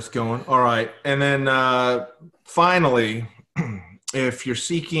progress going. All right. And then finally, if you're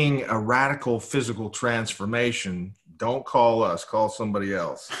seeking a radical physical transformation, don't call us. Call somebody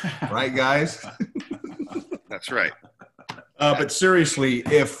else. Right, guys? That's right. But seriously,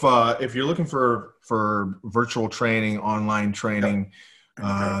 if you're looking for virtual training, online training,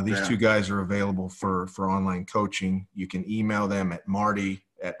 These two guys are available for online coaching. You can email them at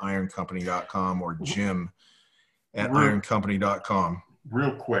marty@ironcompany.com or jim@ironcompany.com.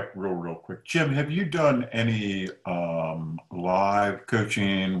 Real quick. Jim, have you done any live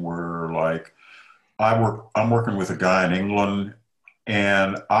coaching where, like, I'm working with a guy in England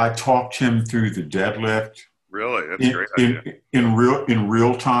and I talked him through the deadlift. Really? That's a great idea. In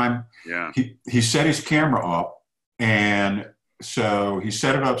real time. Yeah. He set his camera up, and so he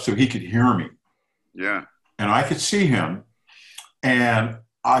set it up so he could hear me. Yeah. And I could see him. And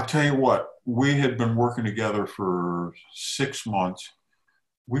I tell you what, we had been working together for 6 months.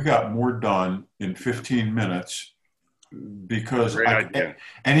 We got more done in 15 minutes because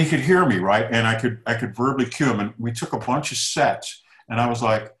and he could hear me, right? And I could verbally cue him, and we took a bunch of sets, and I was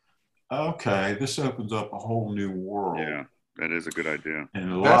like, okay, this opens up a whole new world. Yeah, that is a good idea.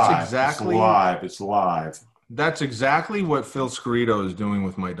 And it's live. That's exactly what Phil Scarito is doing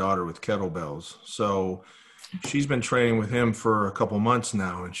with my daughter with kettlebells. So she's been training with him for a couple months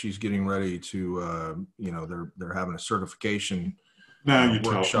now, and she's getting ready to, they're having a certification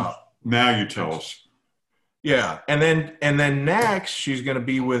workshop. Now you tell us. Yeah, and then next she's going to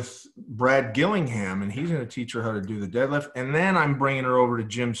be with Brad Gillingham, and he's going to teach her how to do the deadlift. And then I'm bringing her over to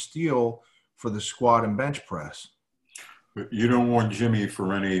Jim Steele for the squat and bench press. But you don't want Jimmy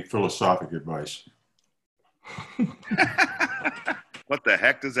for any philosophic advice. What the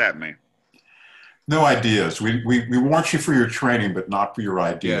heck does that mean? No ideas. We want you for your training, but not for your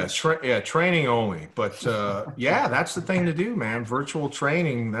ideas. Training only. But that's the thing to do, man. Virtual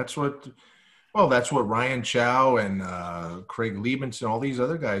training. That's what Ryan Chow and Craig Liebens and all these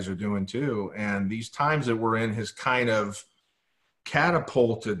other guys are doing too. And these times that we're in has kind of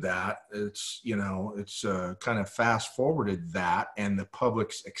catapulted that. It's kind of fast forwarded that and the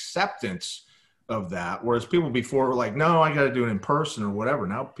public's acceptance of that. Whereas people before were like, no, I got to do it in person or whatever.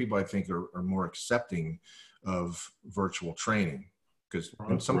 Now people, I think, are more accepting of virtual training because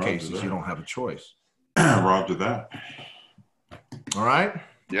in some cases you don't have a choice. Roger that. All right.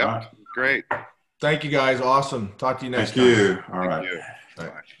 Yeah. Great. Thank you guys. Awesome. Talk to you next time. Thank you. All right. Thank you. All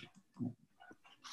right.